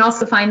 You can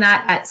also find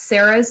that at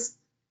Sarah's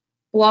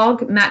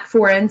blog,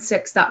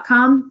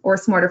 macforensics.com or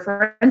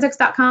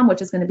smarterforensics.com,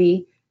 which is going to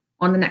be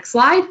on the next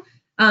slide.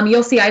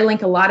 You'll see I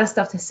link a lot of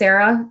stuff to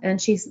Sarah,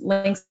 and she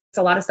links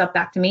a lot of stuff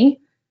back to me,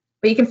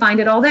 but you can find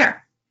it all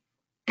there.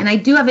 And I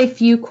do have a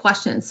few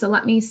questions, so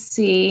let me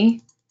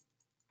see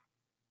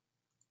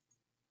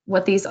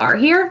what these are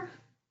here.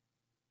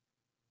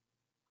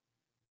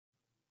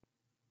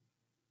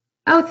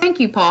 Oh, thank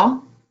you,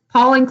 Paul.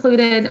 Paul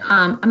included,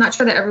 I'm not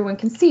sure that everyone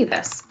can see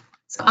this,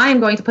 so I am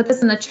going to put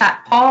this in the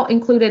chat. Paul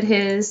included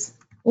his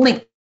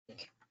link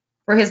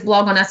for his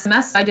blog on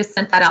SMS, so I just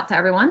sent that out to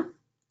everyone.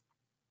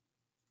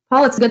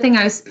 Paul, it's a good thing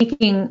I was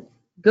speaking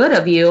good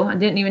of you. I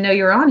didn't even know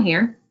you were on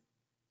here.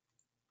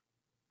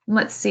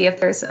 Let's see if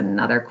there's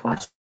another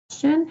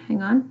question.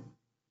 Hang on.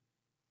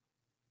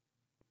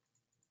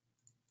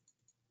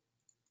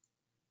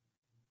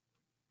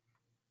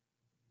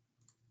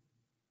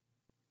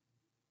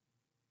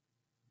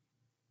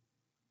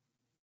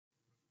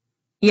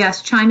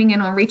 Yes, chiming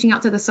in on reaching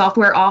out to the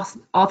software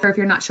author if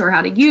you're not sure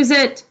how to use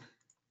it.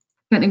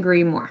 Couldn't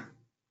agree more.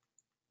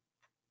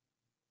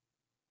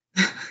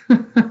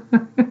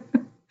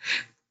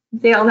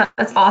 Dale,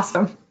 that's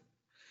awesome.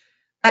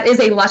 That is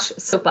a lush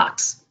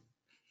soapbox.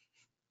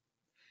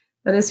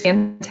 That is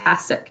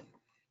fantastic.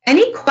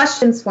 Any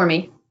questions for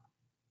me?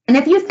 And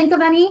if you think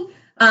of any,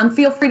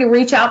 feel free to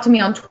reach out to me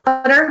on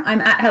Twitter.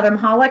 I'm at Heather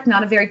Mahalik,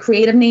 not a very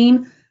creative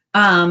name.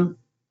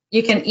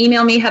 You can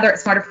email me,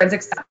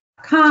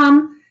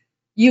 heather@smarterforensics.com.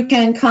 You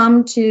can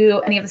come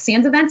to any of the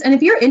SANS events. And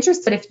if you're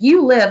interested, if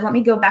you live, let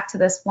me go back to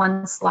this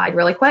one slide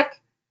really quick.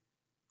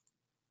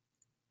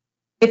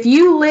 If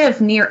you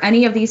live near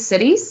any of these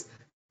cities,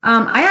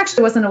 I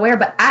actually wasn't aware,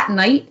 but at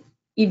night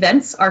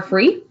events are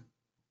free.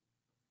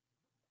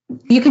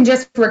 You can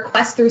just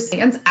request through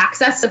SANS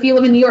access. So if you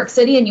live in New York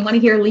City and you want to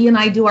hear Lee and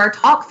I do our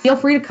talk, feel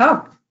free to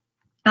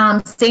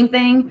come. Same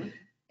thing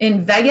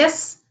in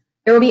Vegas.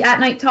 There will be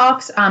at-night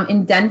talks.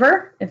 In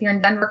Denver, if you're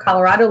in Denver,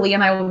 Colorado, Lee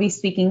and I will be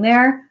speaking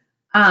there.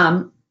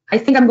 I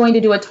think I'm going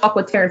to do a talk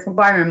with Terrence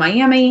McGuire in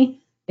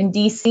Miami, in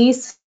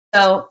DC.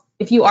 So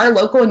if you are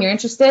local and you're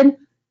interested,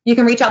 you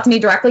can reach out to me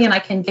directly and I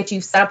can get you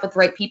set up with the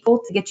right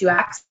people to get you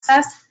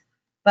access.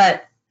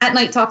 But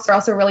at-night talks are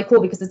also really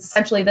cool because it's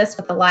essentially this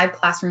with a live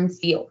classroom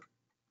feel.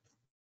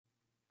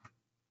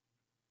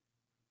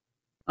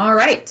 All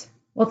right.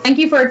 Well, thank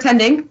you for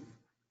attending.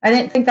 I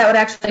didn't think that would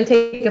actually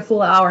take a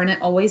full hour, and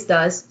it always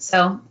does.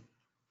 So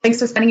Thanks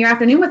for spending your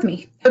afternoon with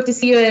me. Hope to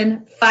see you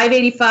in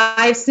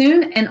 585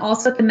 soon and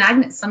also at the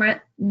Magnet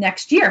Summit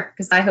next year,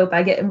 because I hope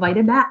I get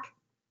invited back.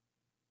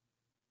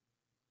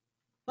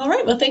 All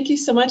right, well, thank you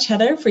so much,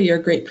 Heather, for your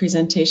great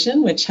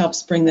presentation, which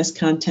helps bring this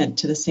content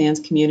to the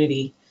SANS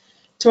community.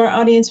 To our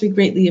audience, we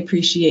greatly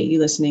appreciate you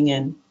listening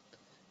in.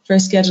 For a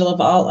schedule of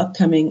all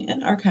upcoming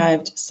and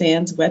archived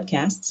SANS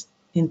webcasts,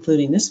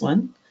 including this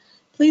one,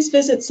 please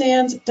visit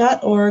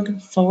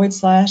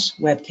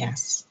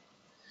sans.org/webcasts.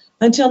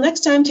 Until next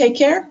time, take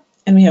care,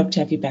 and we hope to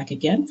have you back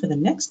again for the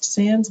next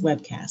SANS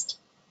webcast.